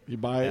cheaper if you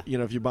buy it,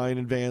 if you buy in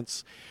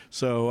advance.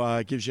 So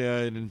it gives you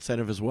an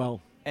incentive as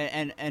well.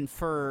 And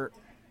for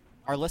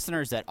our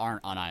listeners that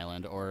aren't on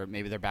island, or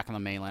maybe they're back on the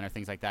mainland or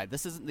things like that,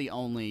 this isn't the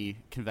only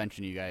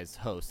convention you guys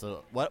host.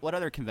 So what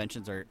other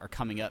conventions are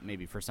coming up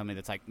maybe for somebody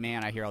that's like,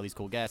 man, I hear all these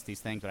cool guests, these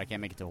things, but I can't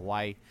make it to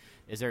Hawaii?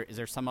 Is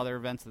there some other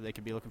events that they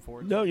could be looking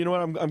forward to? No, you know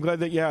what? I'm glad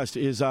that you asked.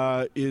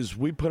 Is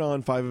we put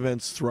on 5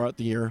 events throughout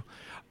the year.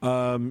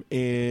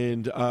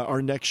 And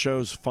our next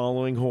shows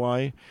following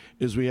Hawaii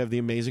is we have the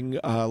amazing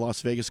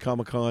Las Vegas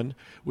Comic-Con,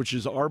 which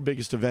is our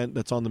biggest event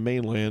that's on the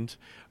mainland.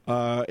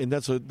 And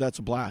that's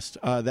a blast.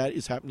 That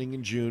is happening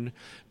in June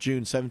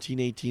 17,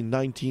 18,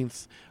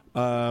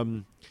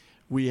 19th.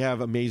 We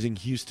have amazing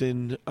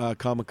Houston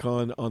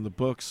Comic-Con on the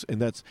books,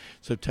 and that's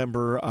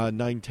September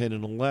 9, 10,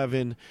 and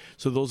 11.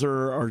 So those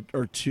are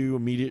our two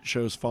immediate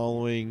shows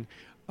following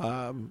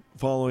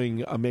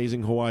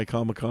Amazing Hawaii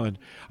Comic-Con.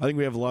 I think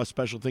we have a lot of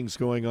special things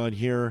going on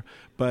here,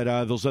 but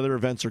those other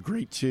events are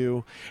great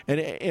too.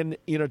 And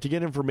to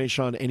get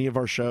information on any of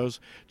our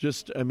shows,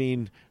 just,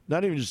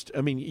 not even just,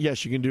 I mean,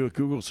 yes, you can do a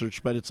Google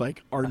search, but it's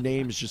like our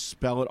names just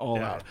spell it all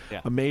out.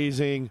 Yeah.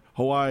 Amazing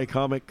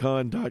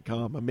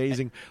HawaiiComicCon.com,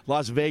 amazing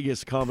Las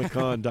Vegas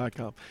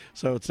ComicCon.com.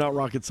 So it's not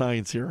rocket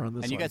science here on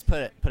this. And you one. guys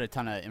put a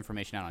ton of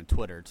information out on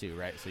Twitter too,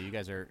 right? So you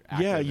guys are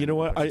active. Yeah, you know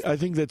what? and I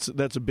think that's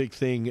a big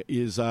thing.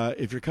 Is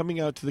if you're coming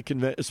out to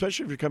the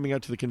especially if you're coming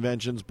out to the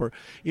conventions, or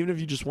even if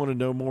you just want to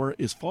know more,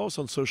 is follow us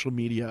on social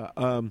media.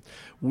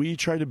 We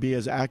try to be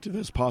as active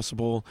as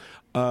possible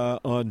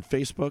on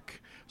Facebook.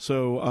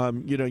 So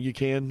you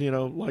can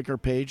like our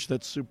page.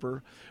 That's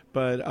super.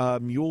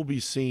 But you'll be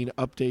seeing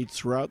updates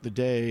throughout the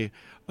day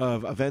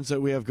of events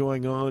that we have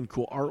going on,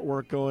 cool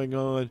artwork going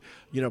on,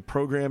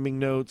 programming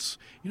notes,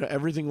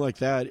 everything like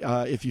that.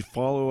 If you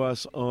follow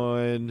us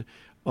on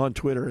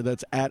Twitter,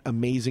 that's at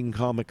Amazing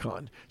Comic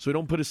Con. So we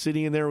don't put a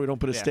city in there, we don't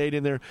put a state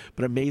in there,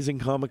 but Amazing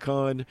Comic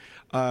Con,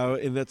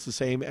 and that's the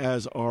same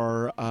as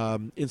our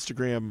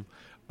Instagram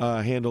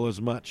handle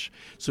as much.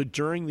 So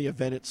during the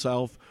event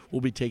itself,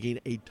 we'll be taking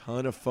a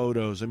ton of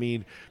photos. I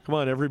mean, come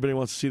on, everybody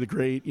wants to see the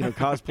great,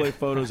 cosplay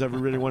photos.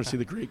 Everybody wants to see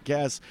the great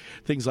guests,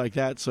 things like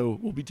that. So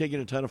we'll be taking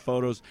a ton of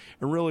photos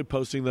and really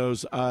posting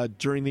those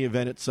during the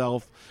event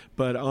itself.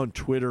 But on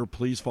Twitter,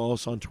 please follow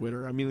us on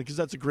Twitter. I mean, because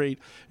it's a great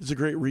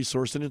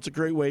resource, and it's a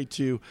great way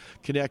to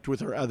connect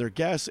with our other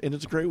guests, and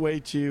it's a great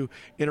way to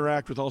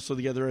interact with also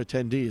the other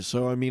attendees.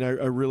 So, I mean, I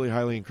really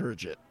highly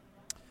encourage it.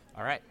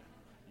 All right.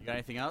 You got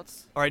anything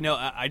else? All right, no,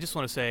 I just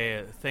want to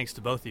say thanks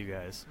to both of you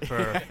guys for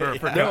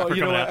No,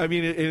 coming what? out. I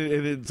mean,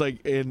 it's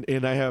like,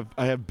 and I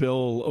have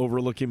Bill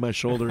overlooking my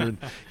shoulder, and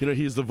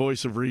he's the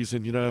voice of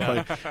reason.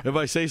 If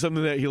I say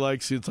something that he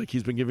likes, it's like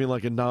he's been giving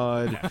like a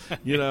nod.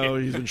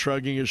 He's been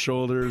shrugging his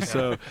shoulders.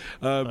 So,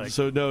 Don't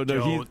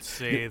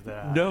say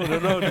that.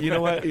 No. You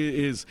know what?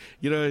 He's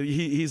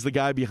the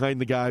guy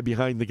behind the guy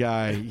behind the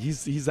guy.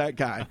 He's that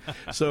guy.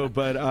 So,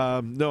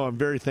 but no, I'm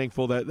very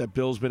thankful that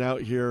Bill's been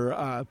out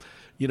here.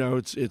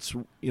 It's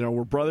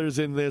we're brothers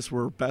in this.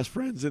 We're best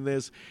friends in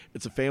this.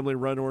 It's a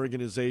family-run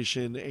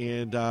organization,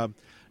 and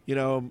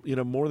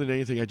more than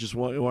anything, I just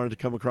wanted to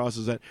come across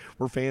is that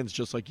we're fans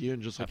just like you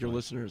and just like your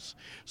listeners.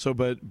 So,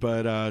 but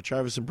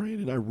Travis and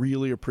Brandon, I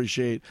really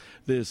appreciate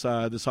this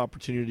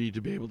opportunity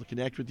to be able to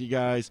connect with you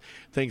guys.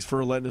 Thanks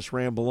for letting us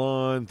ramble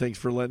on. Thanks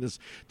for letting us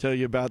tell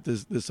you about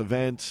this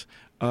event.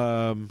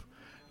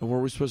 And were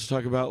we supposed to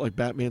talk about like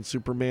Batman,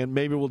 Superman?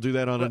 Maybe we'll do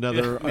that on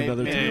another maybe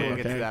time. We'll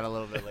get to that a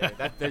little bit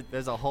later.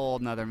 There's a whole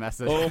nother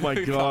message. Oh my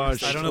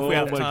gosh! I don't know if we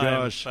have time.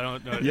 Gosh! I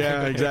don't know.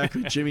 Yeah,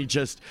 exactly. Jimmy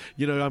just,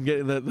 I'm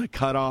getting the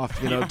cut off.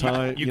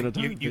 Time.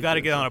 You got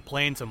to get on a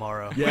plane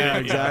tomorrow. Yeah,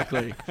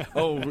 exactly.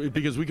 Oh,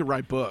 because we could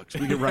write books.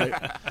 We could write.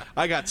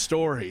 I got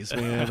stories,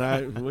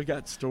 man. We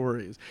got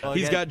stories. Well,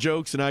 He's got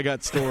jokes, and I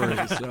got stories.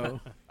 So.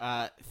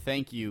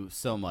 Thank you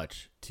so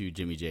much to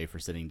Jimmy J for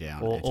sitting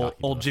down.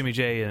 Old Jimmy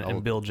J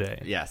and Bill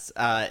J. Yes.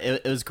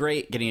 It was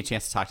great getting a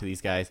chance to talk to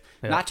these guys,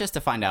 not just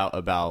to find out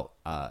about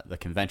the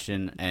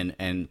convention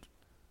and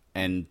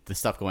the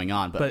stuff going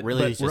on, but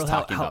really just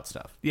talking about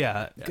stuff.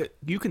 Yeah,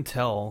 you can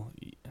tell.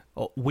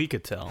 We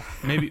could tell.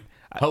 Maybe.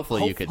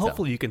 Hopefully you could tell.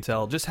 Hopefully you can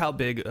tell just how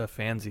big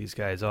fans these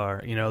guys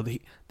are.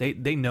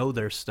 They know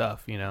their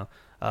stuff.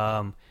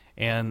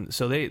 And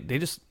so they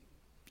just.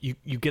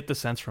 You get the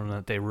sense from them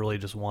that they really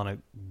just want to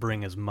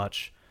bring as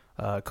much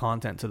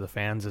content to the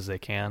fans as they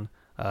can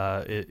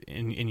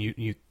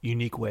in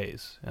unique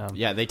ways.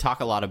 They talk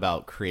a lot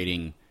about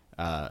creating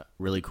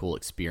really cool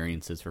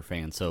experiences for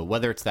fans. So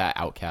whether it's that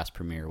Outcast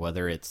premiere,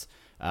 whether it's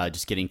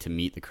just getting to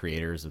meet the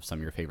creators of some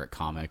of your favorite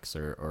comics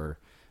or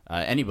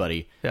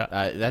anybody,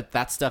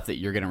 that's stuff that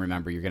you're going to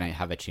remember. You're going to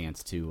have a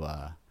chance to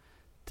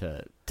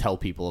tell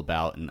people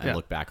about and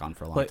look back on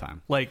for a long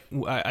time. Like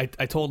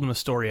I told them a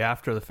story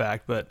after the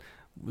fact, but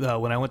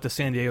when I went to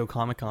San Diego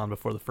Comic-Con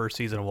before the first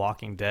season of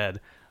Walking Dead,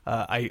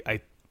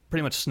 I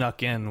pretty much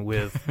snuck in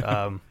with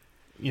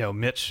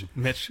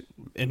Mitch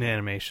in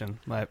animation,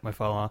 my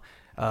follow-on,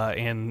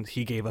 and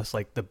he gave us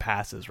like the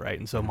passes, right?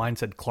 And so mine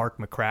said Clark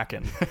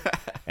McCracken,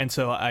 and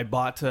so I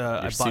bought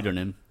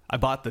pseudonym. I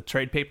bought the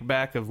trade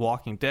paperback of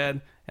Walking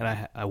Dead,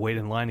 and I waited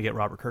in line to get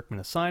Robert Kirkman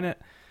to sign it,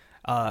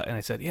 and I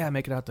said, "Yeah,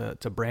 make it out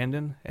to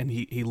Brandon," and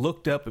he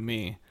looked up at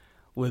me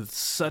with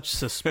such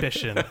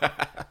suspicion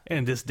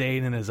and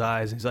disdain in his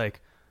eyes. He's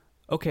like,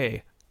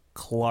 "Okay,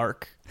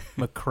 Clark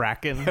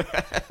McCracken."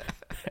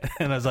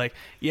 And I was like,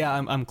 "Yeah,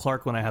 I'm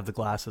Clark when I have the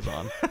glasses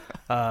on."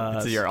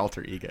 It's your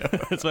alter ego.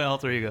 It's my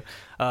alter ego.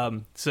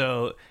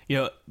 So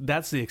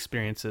that's the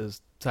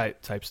experiences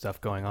type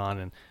stuff going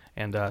on,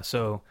 and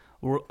so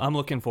I'm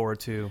looking forward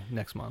to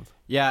next month.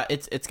 Yeah,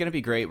 it's gonna be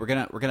great. We're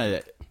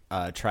gonna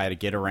try to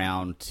get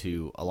around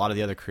to a lot of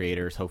the other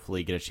creators.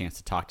 Hopefully, get a chance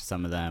to talk to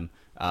some of them.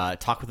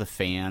 Talk with the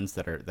fans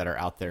that are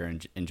out there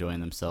and enjoying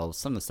themselves.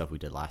 Some of the stuff we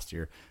did last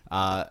year.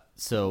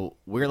 So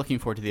we're looking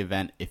forward to the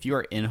event. If you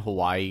are in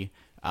Hawaii,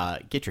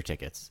 get your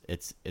tickets.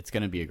 It's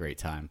going to be a great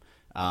time.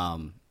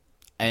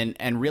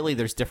 And really,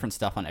 there's different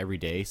stuff on every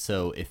day.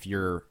 So if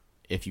you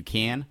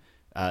can,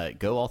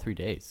 go all 3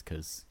 days,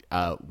 because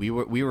we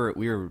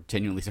were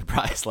genuinely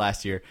surprised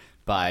last year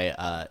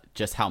by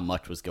just how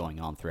much was going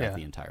on throughout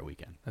the entire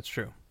weekend. That's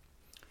true.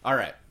 All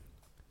right.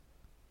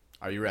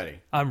 Are you ready?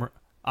 I'm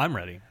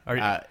ready. Are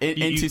you,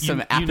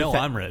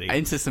 I'm ready.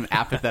 Into some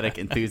apathetic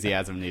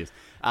enthusiasm news.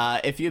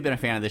 If you've been a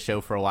fan of the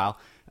show for a while,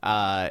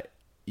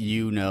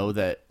 you know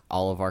that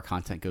all of our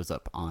content goes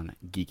up on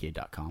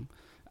Geekade.com.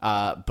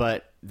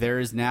 But there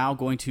is now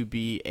going to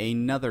be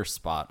another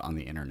spot on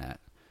the internet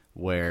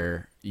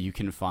where you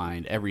can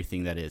find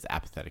everything that is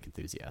apathetic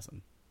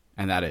enthusiasm.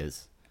 And that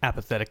is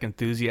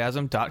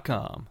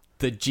apatheticenthusiasm.com.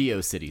 The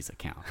GeoCities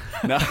account.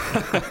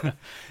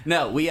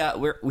 No, we have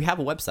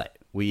a website.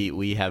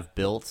 We have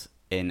built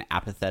an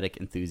apathetic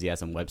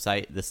enthusiasm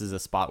website. This is a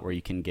spot where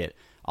you can get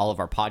all of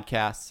our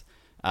podcasts,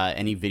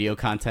 any video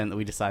content that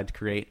we decide to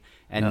create,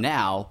 and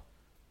now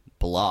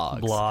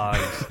blogs.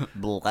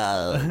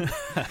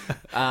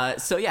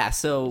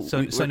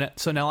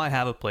 So now I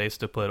have a place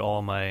to put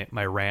all my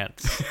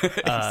rants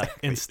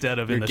instead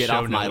of in the get show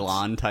off notes. my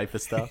lawn type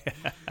of stuff.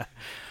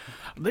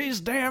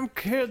 These damn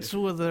kids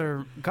with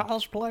their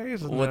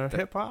cosplays and their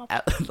hip hop.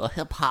 The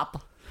hip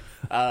hop.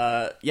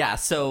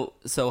 So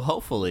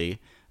hopefully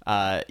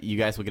you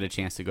guys will get a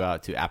chance to go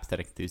out to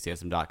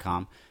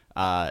apatheticenthusiasm.com.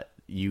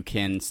 You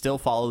can still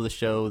follow the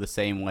show the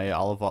same way.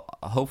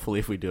 Hopefully,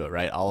 if we do it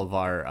right, all of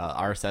our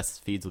RSS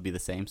feeds will be the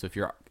same. So if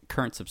you're a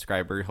current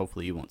subscriber,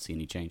 hopefully you won't see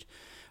any change.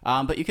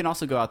 But you can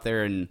also go out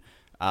there and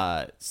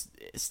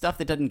stuff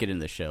that doesn't get in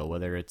the show,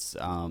 whether it's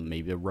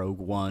maybe the Rogue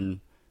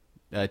One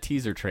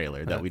teaser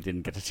trailer that we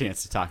didn't get a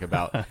chance to talk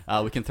about.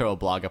 We can throw a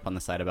blog up on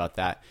the site about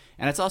that.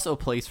 And it's also a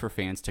place for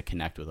fans to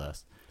connect with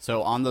us.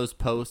 So on those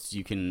posts,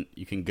 you can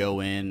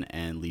go in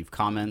and leave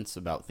comments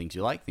about things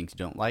you like, things you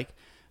don't like.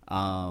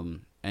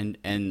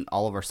 And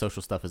all of our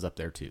social stuff is up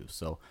there too.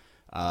 So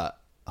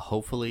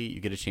hopefully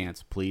you get a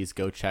chance. Please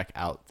go check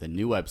out the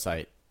new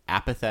website,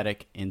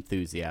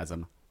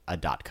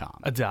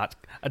 apatheticenthusiasm.com. It's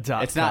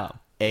not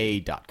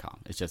a.com.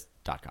 It's just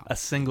 .com. A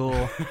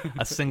single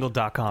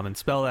 .com, and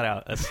spell that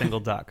out. A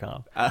single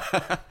 .com.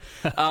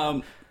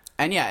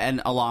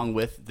 And along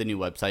with the new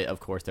website, of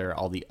course, there are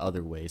all the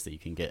other ways that you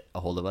can get a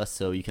hold of us.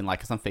 So you can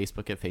like us on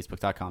Facebook at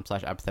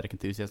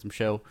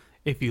facebook.com/apatheticenthusiasmshow.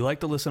 If you like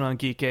to listen on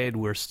Geekade,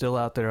 we're still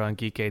out there on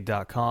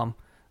geekade.com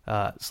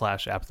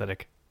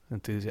 /apathetic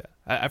enthusiasm.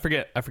 I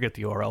forget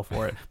the URL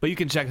for it, but you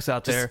can check us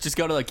out there. Just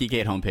go to the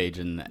Geekade homepage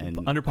and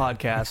under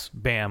podcasts,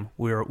 bam,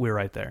 we're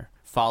right there.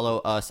 Follow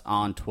us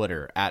on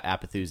Twitter at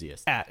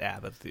Apathusiast.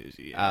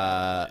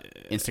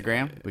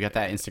 Instagram, we got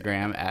that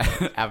Instagram at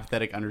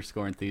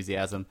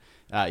apathetic_enthusiasm.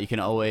 You can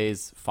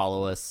always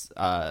follow us,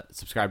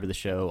 subscribe to the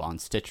show on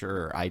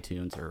Stitcher or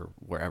iTunes or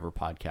wherever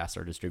podcasts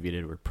are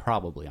distributed. We're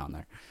probably on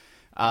there.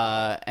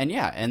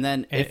 And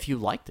then if you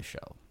like the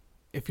show,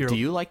 do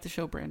you like the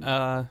show,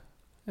 Brandon?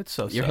 It's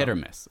so. You're hit or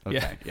miss.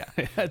 Okay, yeah.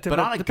 But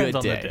on a good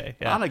day,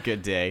 on a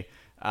good day,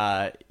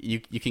 you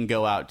can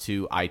go out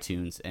to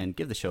iTunes and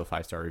give the show a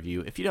 5-star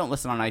review. If you don't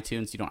listen on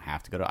iTunes, you don't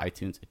have to go to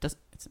iTunes. It's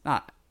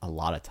not a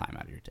lot of time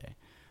out of your day,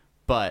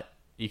 but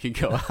you can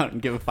go out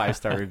and give a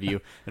 5-star review.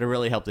 It'll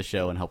really help the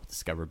show and help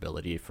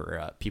discoverability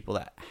for people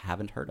that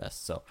haven't heard us.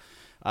 So,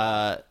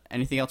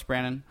 anything else,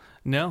 Brandon?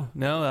 No.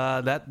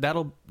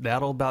 That'll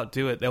about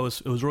do it. It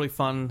was really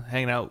fun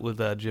hanging out with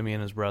Jimmy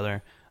and his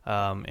brother,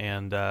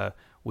 and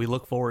we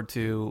look forward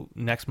to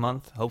next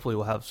month. Hopefully,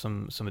 we'll have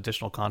some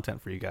additional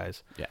content for you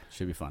guys. Yeah,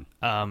 should be fun.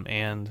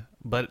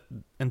 But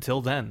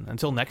until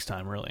next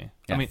time, really.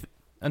 Yeah. I mean,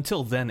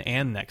 until then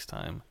and next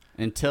time.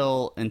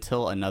 Until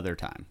another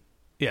time.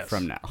 Yes.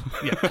 From now.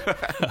 Yeah.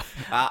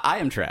 I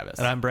am Travis.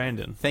 And I'm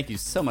Brandon. Thank you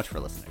so much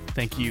for listening.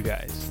 Thank you,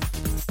 guys.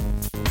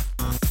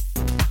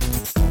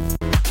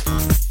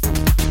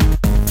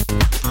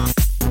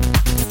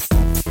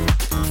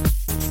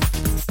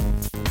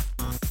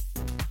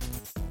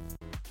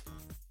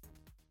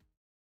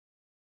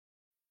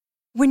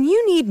 When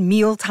you need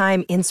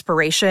mealtime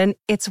inspiration,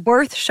 it's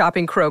worth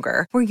shopping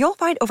Kroger, where you'll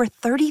find over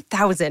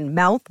 30,000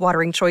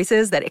 mouth-watering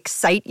choices that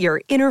excite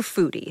your inner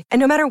foodie. And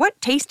no matter what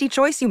tasty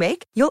choice you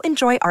make, you'll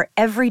enjoy our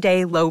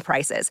everyday low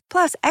prices,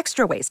 plus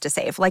extra ways to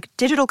save, like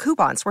digital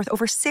coupons worth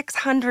over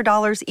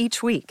 $600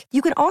 each week.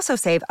 You can also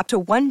save up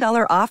to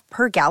 $1 off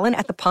per gallon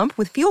at the pump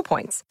with fuel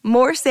points.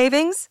 More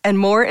savings and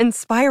more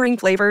inspiring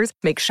flavors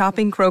make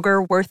shopping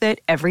Kroger worth it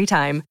every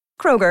time.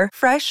 Kroger,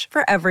 fresh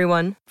for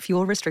everyone.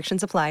 Fuel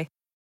restrictions apply.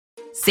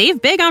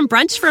 Save big on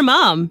brunch for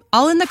mom,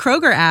 all in the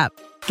Kroger app.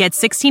 Get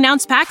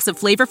 16-ounce packs of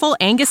flavorful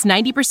Angus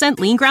 90%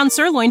 lean ground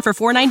sirloin for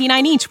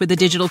 $4.99 each with a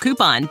digital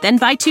coupon. Then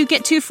buy 2,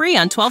 get 2 free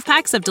on 12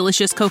 packs of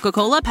delicious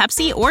Coca-Cola,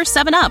 Pepsi, or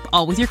 7-Up,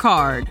 all with your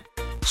card.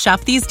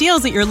 Shop these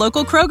deals at your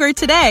local Kroger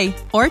today,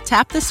 or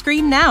tap the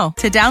screen now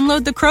to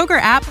download the Kroger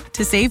app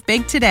to save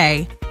big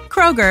today.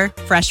 Kroger,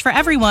 fresh for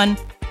everyone.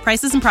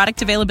 Prices and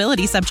product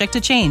availability subject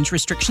to change.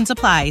 Restrictions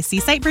apply.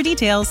 See site for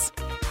details.